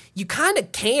saying, you kind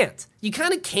of can't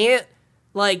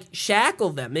like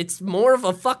shackle them. It's more of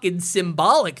a fucking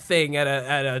symbolic thing at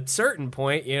a certain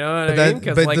point, you know what I mean?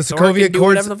 Because like Thor can do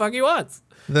whatever the fuck he wants.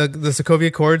 The Sokovia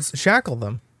Accords shackle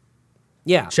them.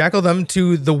 Yeah, shackle them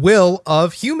to the will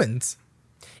of humans.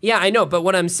 Yeah, I know, but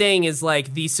what I'm saying is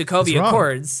like the Sokovia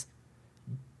Accords.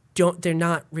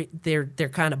 They're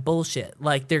kind of bullshit.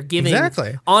 Like they're giving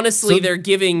honestly, they're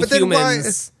giving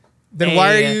humans.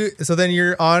 Why are you? So then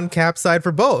you're on Cap's side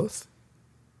for both.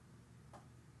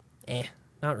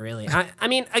 Not really. I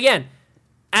mean, again,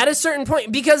 at a certain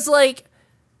point, because like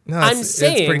I'm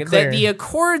saying that the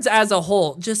Accords as a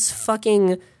whole just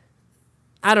fucking.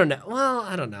 I don't know. Well,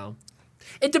 I don't know.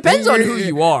 It depends on who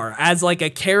you are as like a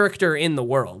character in the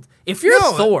world. If you're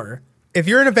Thor, if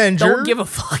you're an Avenger, don't give a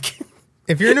fuck.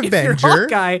 If you're an Avenger, if you're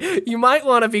Hawkeye, you might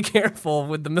want to be careful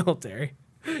with the military.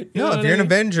 If you're an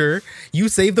Avenger, you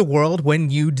save the world when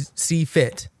you see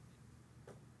fit.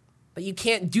 But you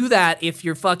can't do that if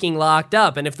you're fucking locked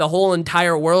up, and if the whole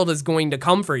entire world is going to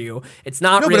come for you, it's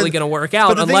not really going to work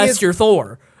out unless you're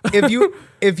Thor.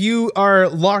 if you are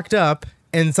locked up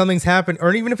and something's happened,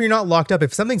 or even if you're not locked up,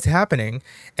 if something's happening,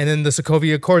 and then the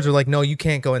Sokovia Accords are like, no, you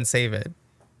can't go and save it.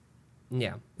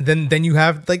 Yeah. then you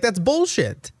have like that's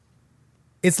bullshit.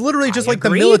 It's literally just like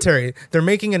agree. the military. They're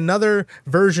making another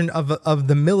version of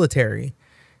the military.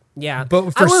 Yeah.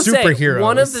 But for I will say, superheroes.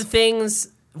 one of the things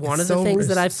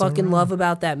that I it's so fucking wrong. love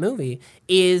about that movie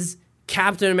is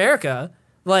Captain America.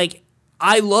 Like,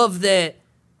 I love that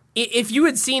if you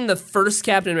had seen the first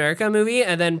Captain America movie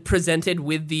and then presented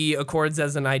with the Accords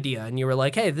as an idea and you were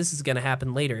like, hey, this is going to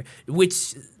happen later,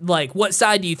 which, like, what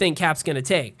side do you think Cap's going to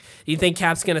take? Do you think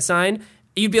Cap's going to sign?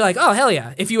 You'd be like, oh, hell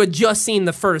yeah, if you had just seen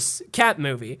the first Cap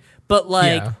movie. But,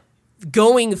 like,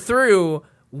 going through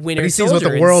Winter But he sees Soldier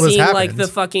what the world and has seeing, happened. like, the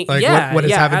fucking... Like, yeah, what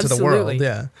has happened absolutely. to the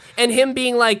world, yeah. And him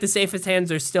being like, the safest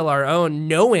hands are still our own,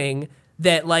 knowing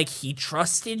that, like, he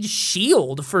trusted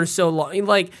S.H.I.E.L.D. for so long.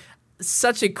 Like,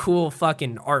 such a cool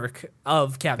fucking arc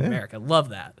of Captain America. Love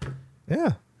that.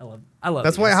 Yeah. I love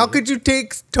That's it. why, how could you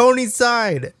take Tony's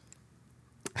side?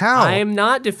 How? I am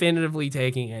not definitively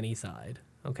taking any side.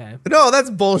 Okay. No, that's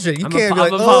bullshit. You I'm can't a be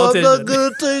like, politician. I'm not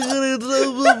gonna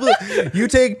take it. You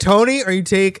take Tony or you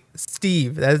take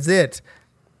Steve. That's it.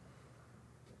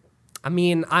 I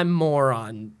mean, I'm more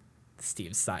on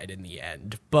Steve's side in the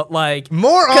end, but like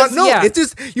More on no, yeah. it's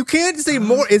just you can't say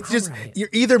more. It's just right. you're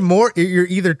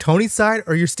either Tony's side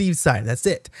or you're Steve's side. That's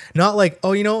it. Not like,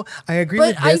 oh, you know, I agree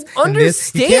But with I this. and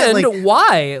this. You can't, understand like,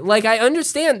 why. Like, I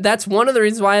understand. That's one of the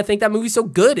reasons why I think that movie's so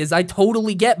good. Is I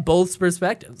totally get both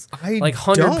perspectives. I like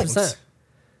 100%.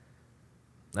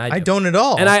 I don't at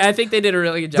all. And I think they did a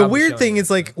really good job. The of weird showing thing it. is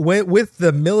like with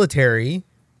the military,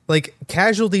 like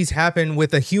casualties happen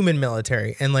with a human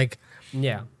military, and like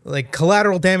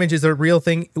collateral damage is a real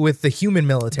thing with the human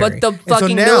military. But the And so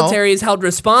fucking now- military is held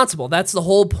responsible. That's the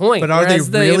whole point. But are they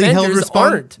whereas the really held Avengers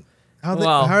responsible? aren't. In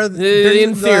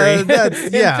theory, in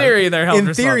theory, they're held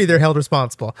in theory they're held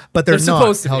responsible, but they're not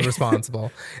supposed to held be.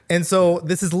 responsible. And so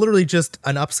this is literally just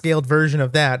an upscaled version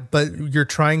of that. But you're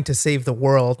trying to save the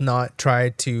world, not try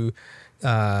to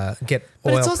get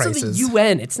But oil it's also prices. the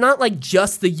UN. It's not like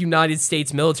just the United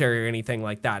States military or anything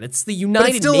like that. It's the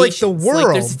United still, like, Nations. the world.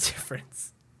 Like, there's a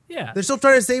difference. Yeah. They're still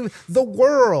trying to save the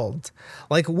world.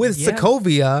 Like with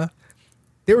Sokovia,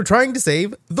 they were trying to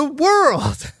save the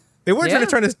world. They weren't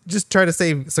trying to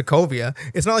save Sokovia.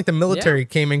 It's not like the military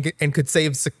came and could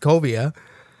save Sokovia.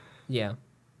 Yeah.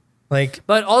 Like,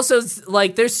 But also,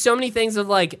 like, there's so many things of,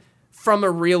 like, from a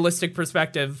realistic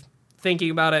perspective, thinking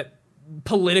about it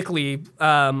politically,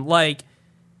 like,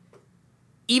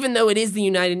 even though it is the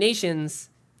United Nations,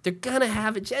 they're gonna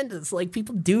have agendas. Like,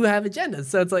 people do have agendas.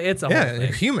 So it's like, it's a whole yeah,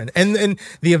 thing. human. And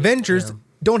the Avengers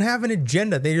don't have an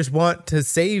agenda. They just want to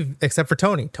save, except for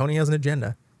Tony. Tony has an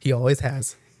agenda. He always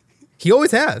has. He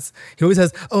always has. He always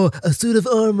has, a suit of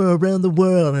armor around the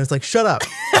world. And it's like, shut up.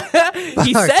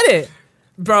 He said it.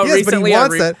 Bro, Yes, but he recently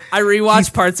wants that. I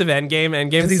rewatched parts of Endgame. Endgame's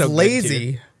Because he's so good,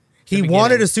 lazy. too. He beginning.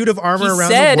 wanted a suit of armor He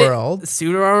around said the world.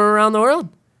 Suit of armor around the world.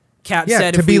 Cap Yeah,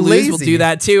 said to if we be lose, we'll lazy. do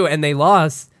that too. And they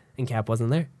lost. And Cap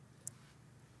wasn't there.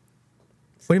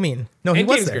 What do you mean? No, he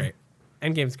was Endgame's there. great.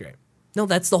 Endgame's great. No,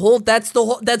 that's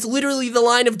literally the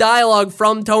line of dialogue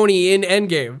from Tony in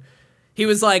Endgame. He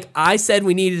was like, I said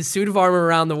we needed a suit of armor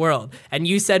around the world. And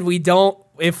you said we don't.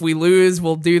 If we lose,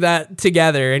 we'll do that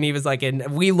together. And he was like,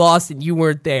 and we lost and you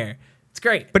weren't there. It's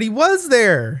great. But he was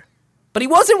there. But he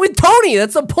wasn't with Tony.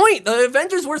 That's the point. The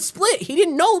Avengers were split. He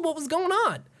didn't know what was going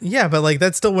on. Yeah, but like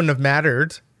that still wouldn't have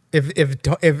mattered if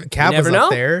Cap was never up know.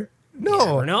 there.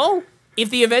 No, No. If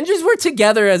the Avengers were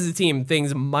together as a team,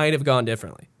 things might have gone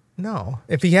differently. no.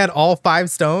 If he had all 5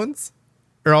 stones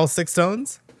or all 6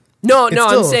 stones, No, It's I'm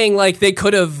still- saying like they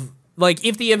could have, like,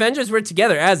 if the Avengers were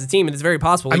together as a team, it's very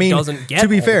possible I mean, he doesn't get to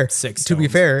be all fair, 6 to be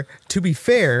stones.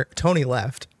 fair, Tony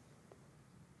left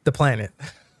the planet.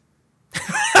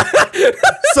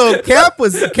 So Cap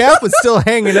was still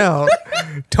hanging out.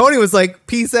 Tony was like,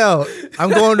 "Peace out. I'm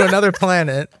going to another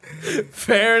planet."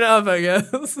 Fair enough, I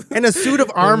guess. And a suit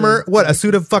of armor, what? A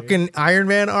suit of fucking Iron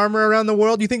Man armor around the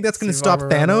world? You think that's going to Suit of stop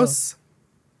armor around the Thanos?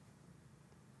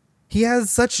 He has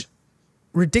such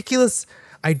ridiculous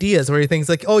ideas where he thinks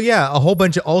like, "Oh yeah, a whole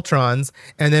bunch of Ultrons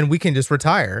and then we can just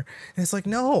retire." And it's like,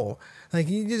 "No. Like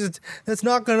that's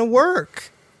not going to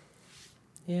work."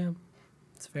 Yeah,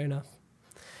 it's fair enough.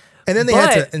 And then they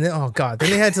then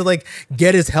they had to like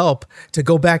get his help to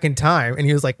go back in time. And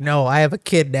he was like, "No, I have a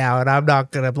kid now and I'm not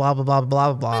going to blah, blah, blah,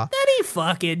 blah, blah." Then he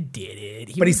fucking did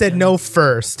it. But he said no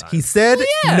first. He said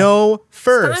yeah. no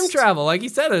first. Time travel, like he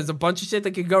said, there's a bunch of shit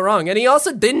that could go wrong. And he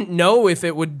also didn't know if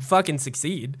it would fucking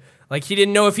succeed. Like, he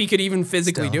didn't know if he could even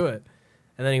physically Still. do it.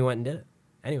 And then he went and did it.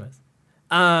 Anyways.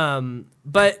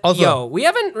 But, Also- we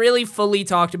haven't really fully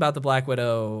talked about the Black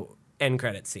Widow end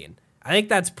credit scene. I think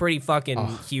that's pretty fucking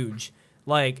huge.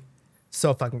 Like,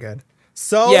 So fucking good.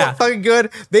 so Yeah. fucking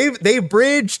good. They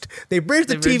bridged the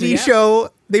TV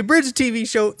show. They bridged the TV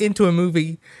show into a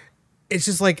movie. It's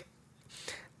just like,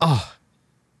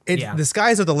 the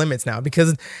skies are the limits now,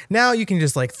 because now you can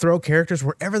just like throw characters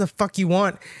wherever the fuck you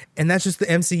want, and that's just the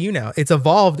MCU now. It's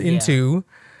evolved into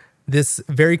this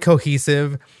very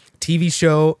cohesive TV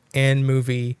show and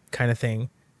movie kind of thing.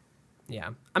 Yeah.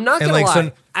 I'm not going to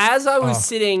lie. As I was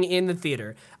sitting in the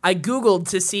theater, I Googled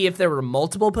to see if there were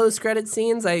multiple post-credit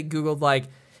scenes. I Googled, like,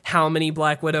 how many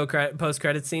Black Widow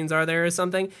post-credit scenes are there or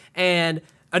something. And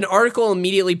an article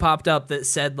immediately popped up that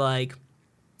said, like,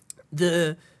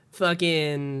 a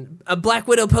Black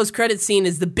Widow post-credit scene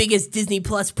is the biggest Disney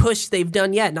Plus push they've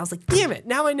done yet. And I was like, damn it,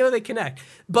 now I know they connect.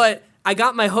 But I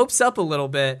got my hopes up a little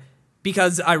bit,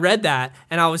 because I read that,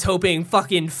 and I was hoping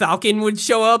fucking Falcon would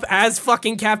show up as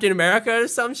fucking Captain America or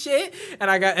some shit,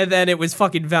 and then it was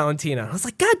fucking Valentina. I was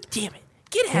like, God damn it,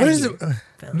 get out of here.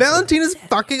 Valentina's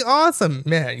fucking awesome,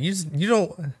 man. You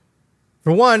don't.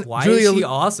 For one, why is she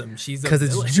awesome? She's because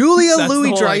it's Julia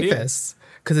Louis-Dreyfus.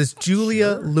 Because it's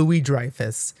Julia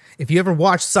Louis-Dreyfus. If you ever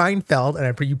watched Seinfeld,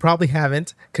 and you probably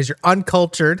haven't, because you're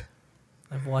uncultured.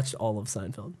 I've watched all of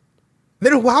Seinfeld.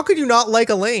 Then how could you not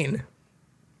like Elaine?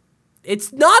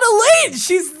 It's not Elaine.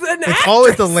 She's an actress. It's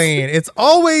always Elaine. It's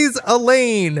always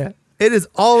Elaine. It is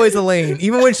always Elaine.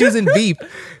 Even when she's in Veep,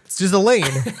 it's just Elaine.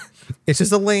 It's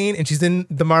just Elaine, and she's in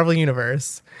the Marvel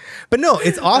universe. But no,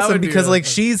 it's awesome because like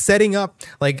she's setting up,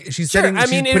 like she's setting. I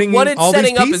mean, putting what in it's all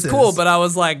setting these up pieces. is cool, but I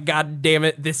was like, God damn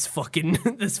it, this fucking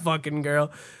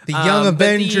girl, the Young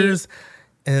Avengers,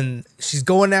 and she's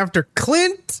going after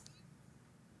Clint.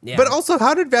 Yeah. But also,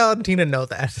 how did Valentina know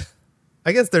that?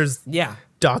 I guess there's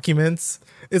documents.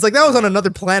 It's like that was on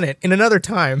another planet in another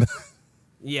time.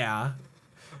 Yeah.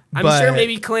 I'm sure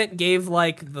maybe Clint gave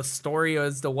like the story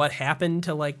as to what happened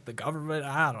to like the government.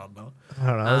 I don't know.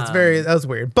 That was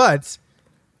weird. But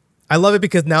I love it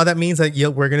because now that means that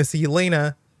we're going to see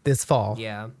Yelena this fall.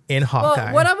 Yeah. In Hawkeye.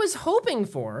 Well, what I was hoping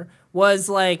for was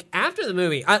like after the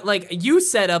movie, you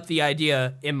set up the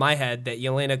idea in my head that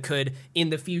Yelena could in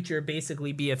the future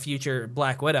basically be a future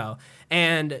Black Widow.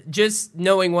 And just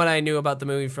knowing what I knew about the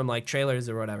movie from like trailers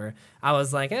or whatever, I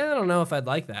was like, I don't know if I'd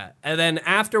like that. And then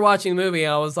after watching the movie,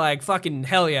 I was like, fucking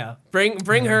hell yeah.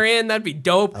 Bring her in, that'd be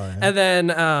dope. Oh, yeah. And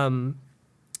then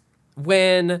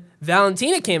when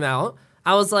Valentina came out,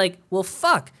 I was like, well,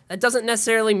 fuck. That doesn't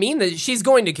necessarily mean that she's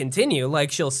going to continue.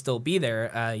 Like, she'll still be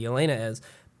there, Yelena is.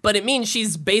 But it means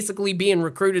she's basically being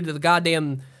recruited to the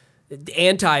goddamn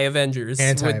anti-Avengers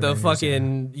with the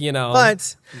fucking,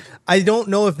 But I don't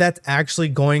know if that's actually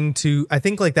going to... I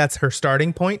think, like, that's her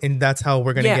starting point, and that's how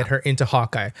we're going to get her into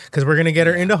Hawkeye. Because we're going to get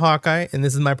her into Hawkeye, and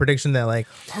this is my prediction that, like...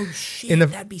 Oh, shit,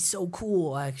 that'd be so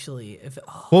cool, actually.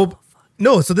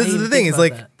 No, so this is the thing. Is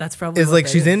like that's probably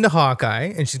she's into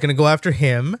Hawkeye and she's gonna go after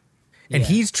him, and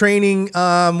he's training.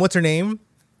 What's her name?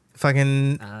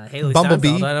 Fucking Haley Bumblebee.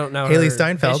 Steinfeld. I don't know. Haley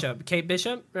Steinfeld. Kate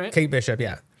Bishop, right? Kate Bishop.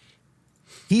 Yeah.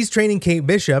 He's training Kate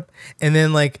Bishop, and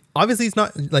then like obviously it's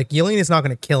not like Yelena's not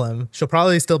gonna kill him. She'll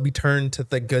probably still be turned to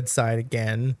the good side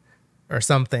again, or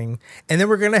something. And then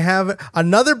we're gonna have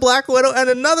another Black Widow and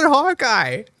another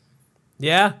Hawkeye.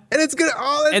 Yeah, and it's gonna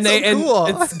cool.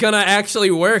 It's gonna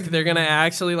actually work. They're gonna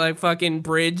actually like fucking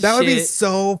bridge. That would be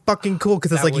so fucking cool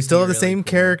because it's like you still have the same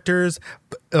characters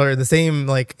or the same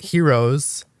like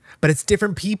heroes, but it's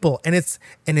different people and it's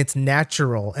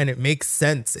natural and it makes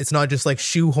sense. It's not just like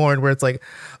shoehorned where it's like,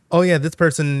 oh yeah, this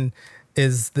person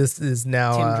is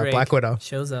now Black Widow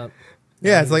shows up.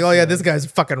 Yeah, it's like, oh yeah, this guy's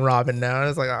fucking Robin now. And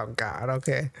it's like, oh god,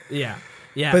 okay. Yeah.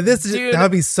 Yeah, but that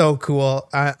would be so cool.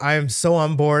 I am so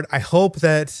on board. I hope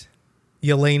that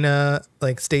Yelena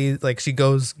like stays, like she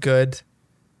goes good.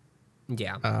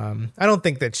 Yeah. I don't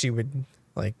think that she would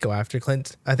like go after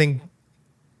Clint. I don't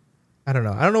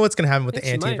know. I don't know what's gonna happen with the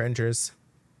anti-Avengers.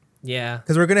 Yeah,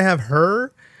 because we're gonna have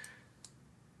her.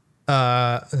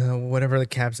 Whatever the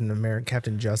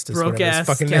Captain Justice, broke-ass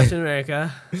Captain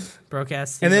America,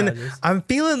 broke-ass. And then Rogers. I'm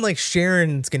feeling like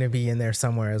Sharon's gonna be in there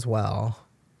somewhere as well.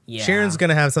 Yeah. Sharon's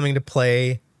gonna have something to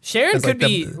play. Sharon could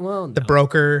be the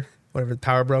broker, whatever, the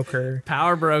power broker.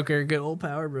 Power broker, good old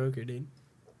power broker, dude.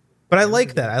 But I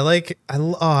like that.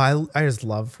 I just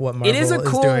love what Marvel is doing. It is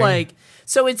a cool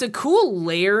so it's a cool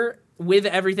layer with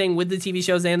everything, with the TV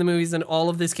shows and the movies and all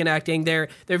of this connecting. They're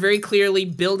very clearly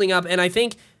building up, and I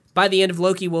think by the end of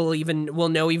Loki we'll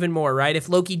know even more, right? If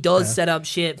Loki does set up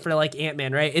shit for like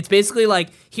Ant-Man, right? It's basically like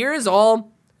here is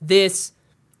all this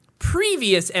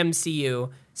previous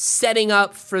MCU setting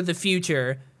up for the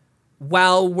future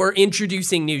while we're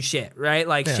introducing new shit, right?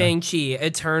 Like Shang-Chi,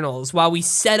 Eternals, while we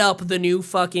set up the new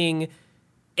fucking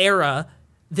era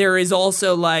there is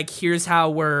also like, here's how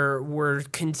we're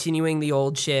continuing the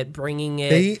old shit, bringing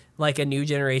it like a new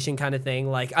generation kind of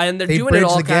thing. Like, and they're doing it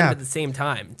all kind of at the same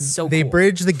time. It's so they cool.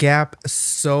 bridge the gap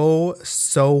so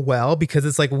well, because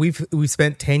it's like we've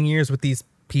spent 10 years with these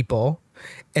people,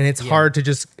 and it's hard to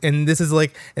just, and this is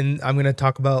like, and I'm going to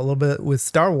talk about a little bit with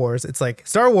Star Wars. It's like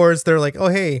Star Wars, they're like, oh,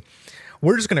 hey,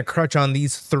 we're just going to crutch on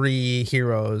these 3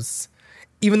 heroes.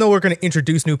 Even though we're going to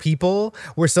introduce new people,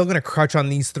 we're still going to crutch on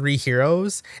these 3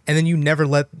 heroes. And then you never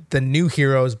let the new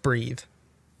heroes breathe.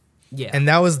 Yeah. And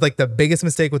that was like the biggest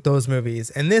mistake with those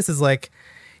movies. And this is like,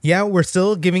 yeah, we're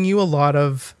still giving you a lot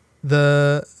of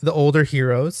the older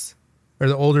heroes, or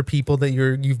the older people that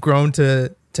you've grown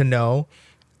to know.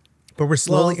 But we're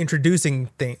slowly introducing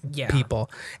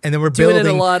people, and then we're doing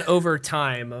building it a lot over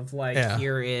time. Of like,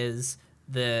 here is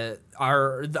the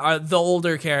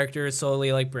older character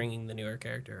slowly like bringing the newer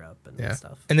character up and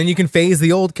stuff. And then you can phase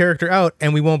the old character out,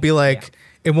 and we won't be like,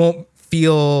 it won't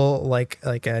feel like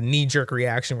a knee jerk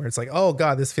reaction where it's like, oh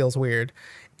god, this feels weird.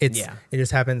 It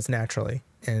just happens naturally.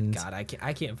 And God,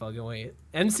 I can't fucking wait.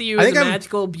 MCU is a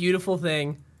magical, beautiful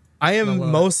thing. I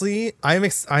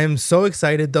am so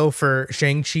excited though for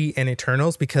Shang-Chi and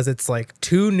Eternals, because it's like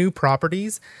 2 new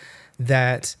properties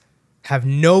that have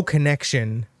no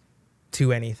connection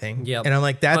to anything. Yep. And I'm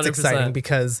like, that's 100%. exciting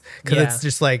because it's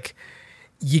just like,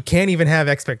 you can't even have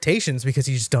expectations because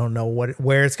you just don't know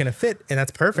where it's going to fit. And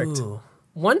that's perfect. Ooh.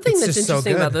 One thing that's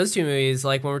interesting about those 2 movies,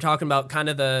 like when we're talking about kind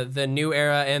of the new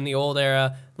era and the old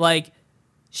era, like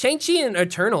Shang-Chi and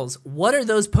Eternals, what are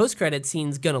those post-credit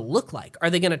scenes going to look like? Are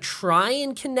they going to try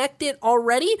and connect it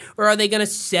already? Or are they going to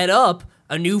set up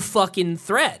a new fucking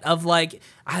threat of like,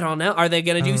 I don't know. Are they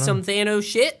going to do some Thanos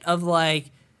shit of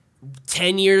like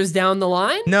 10 years down the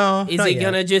line? No. Is it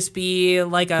going to just be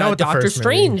like a Doctor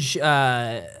Strange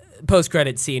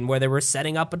post-credit scene where they were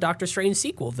setting up a Doctor Strange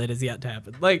sequel that is yet to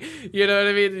happen? Like, you know what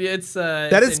I mean?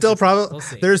 That is still probably,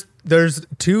 there's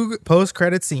 2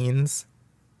 post-credit scenes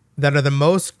that are the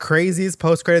most craziest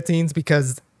post-credit scenes,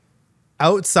 because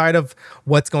outside of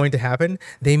what's going to happen,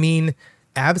 they mean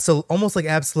almost like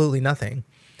absolutely nothing.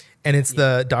 And it's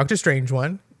the Doctor Strange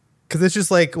one, because it's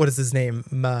just like, what is his name?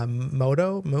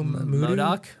 MODOK?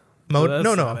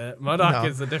 MODOK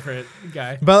is a different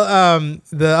guy. But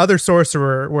the other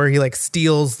sorcerer, where he like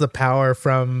steals the power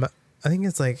from, I think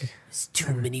it's like, there's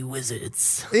too many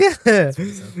wizards. Yeah.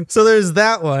 So there's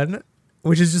that one,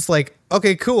 which is just like,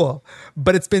 okay, cool.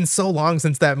 But it's been so long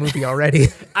since that movie already.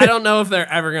 I don't know if they're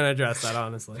ever going to address that,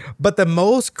 honestly. But the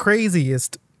most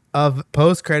craziest of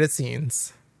post-credit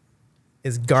scenes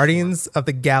is Guardians of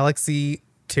the Galaxy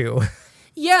 2.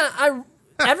 Yeah,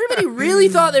 everybody really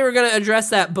thought they were going to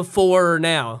address that before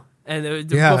now. And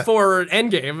before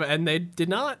Endgame, and they did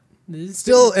not.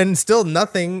 Still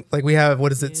nothing. Like, we have,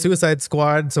 what is it, Suicide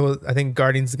Squad. So I think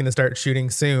Guardians is going to start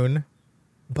shooting soon.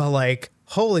 But like,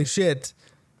 holy shit.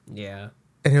 Yeah.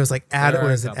 And it was like Adam,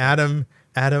 what is it? Adam,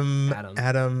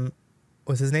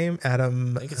 what's his name?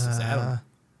 Adam. I think it's just Adam.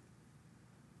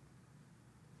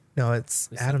 No, it's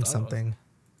Adam something.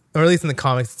 Or at least in the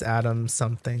comics, it's Adam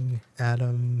something.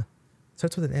 Adam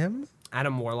starts with an M?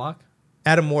 Adam Warlock.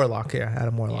 Adam Warlock, yeah.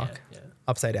 Adam Warlock. Yeah.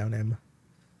 Upside down M.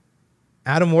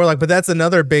 Adam Warlock, but that's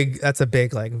a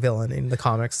big like villain in the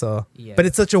comics. So, but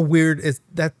it's such a weird,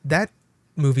 that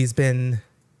movie's been,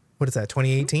 what is that,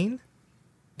 2018?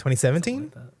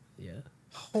 2017?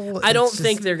 Like I don't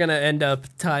think they're going to end up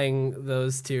tying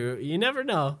those 2. You never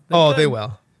know. They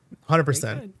will.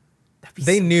 100%.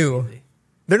 They knew. Crazy.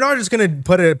 They're not just going to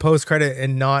put it post credit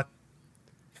and not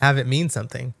have it mean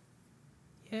something.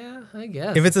 Yeah, I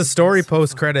guess. If it's a story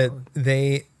post credit,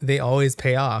 they always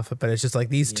pay off, but it's just like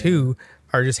these 2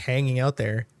 are just hanging out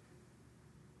there.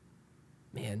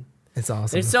 Man, it's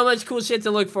awesome. There's so much cool shit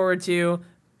to look forward to.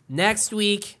 Next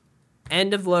week,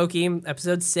 end of Loki,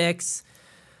 episode 6.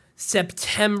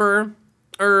 September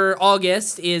or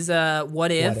August is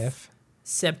What If.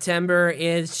 September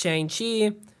is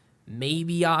Shang-Chi.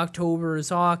 Maybe October is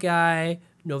Hawkeye.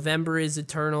 November is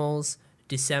Eternals.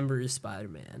 December is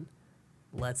Spider-Man.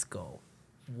 Let's go.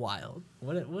 Wild.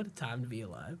 What a time to be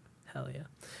alive. Hell yeah.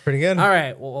 Pretty good. All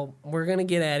right. Well, we're going to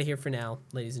get out of here for now,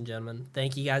 ladies and gentlemen.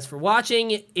 Thank you guys for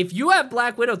watching. If you have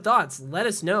Black Widow thoughts, let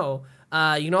us know.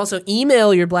 You can also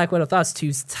email your Black Widow thoughts to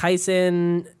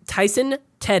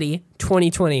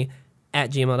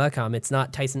TysonTeddy2020@gmail.com. It's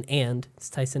not Tyson and, it's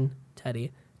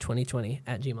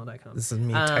TysonTeddy2020@gmail.com. This is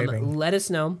me typing. Let us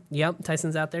know. Yep,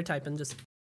 Tyson's out there typing. Just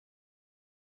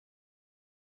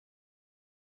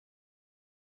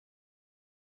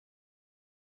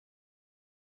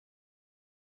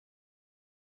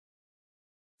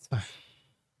it's fine.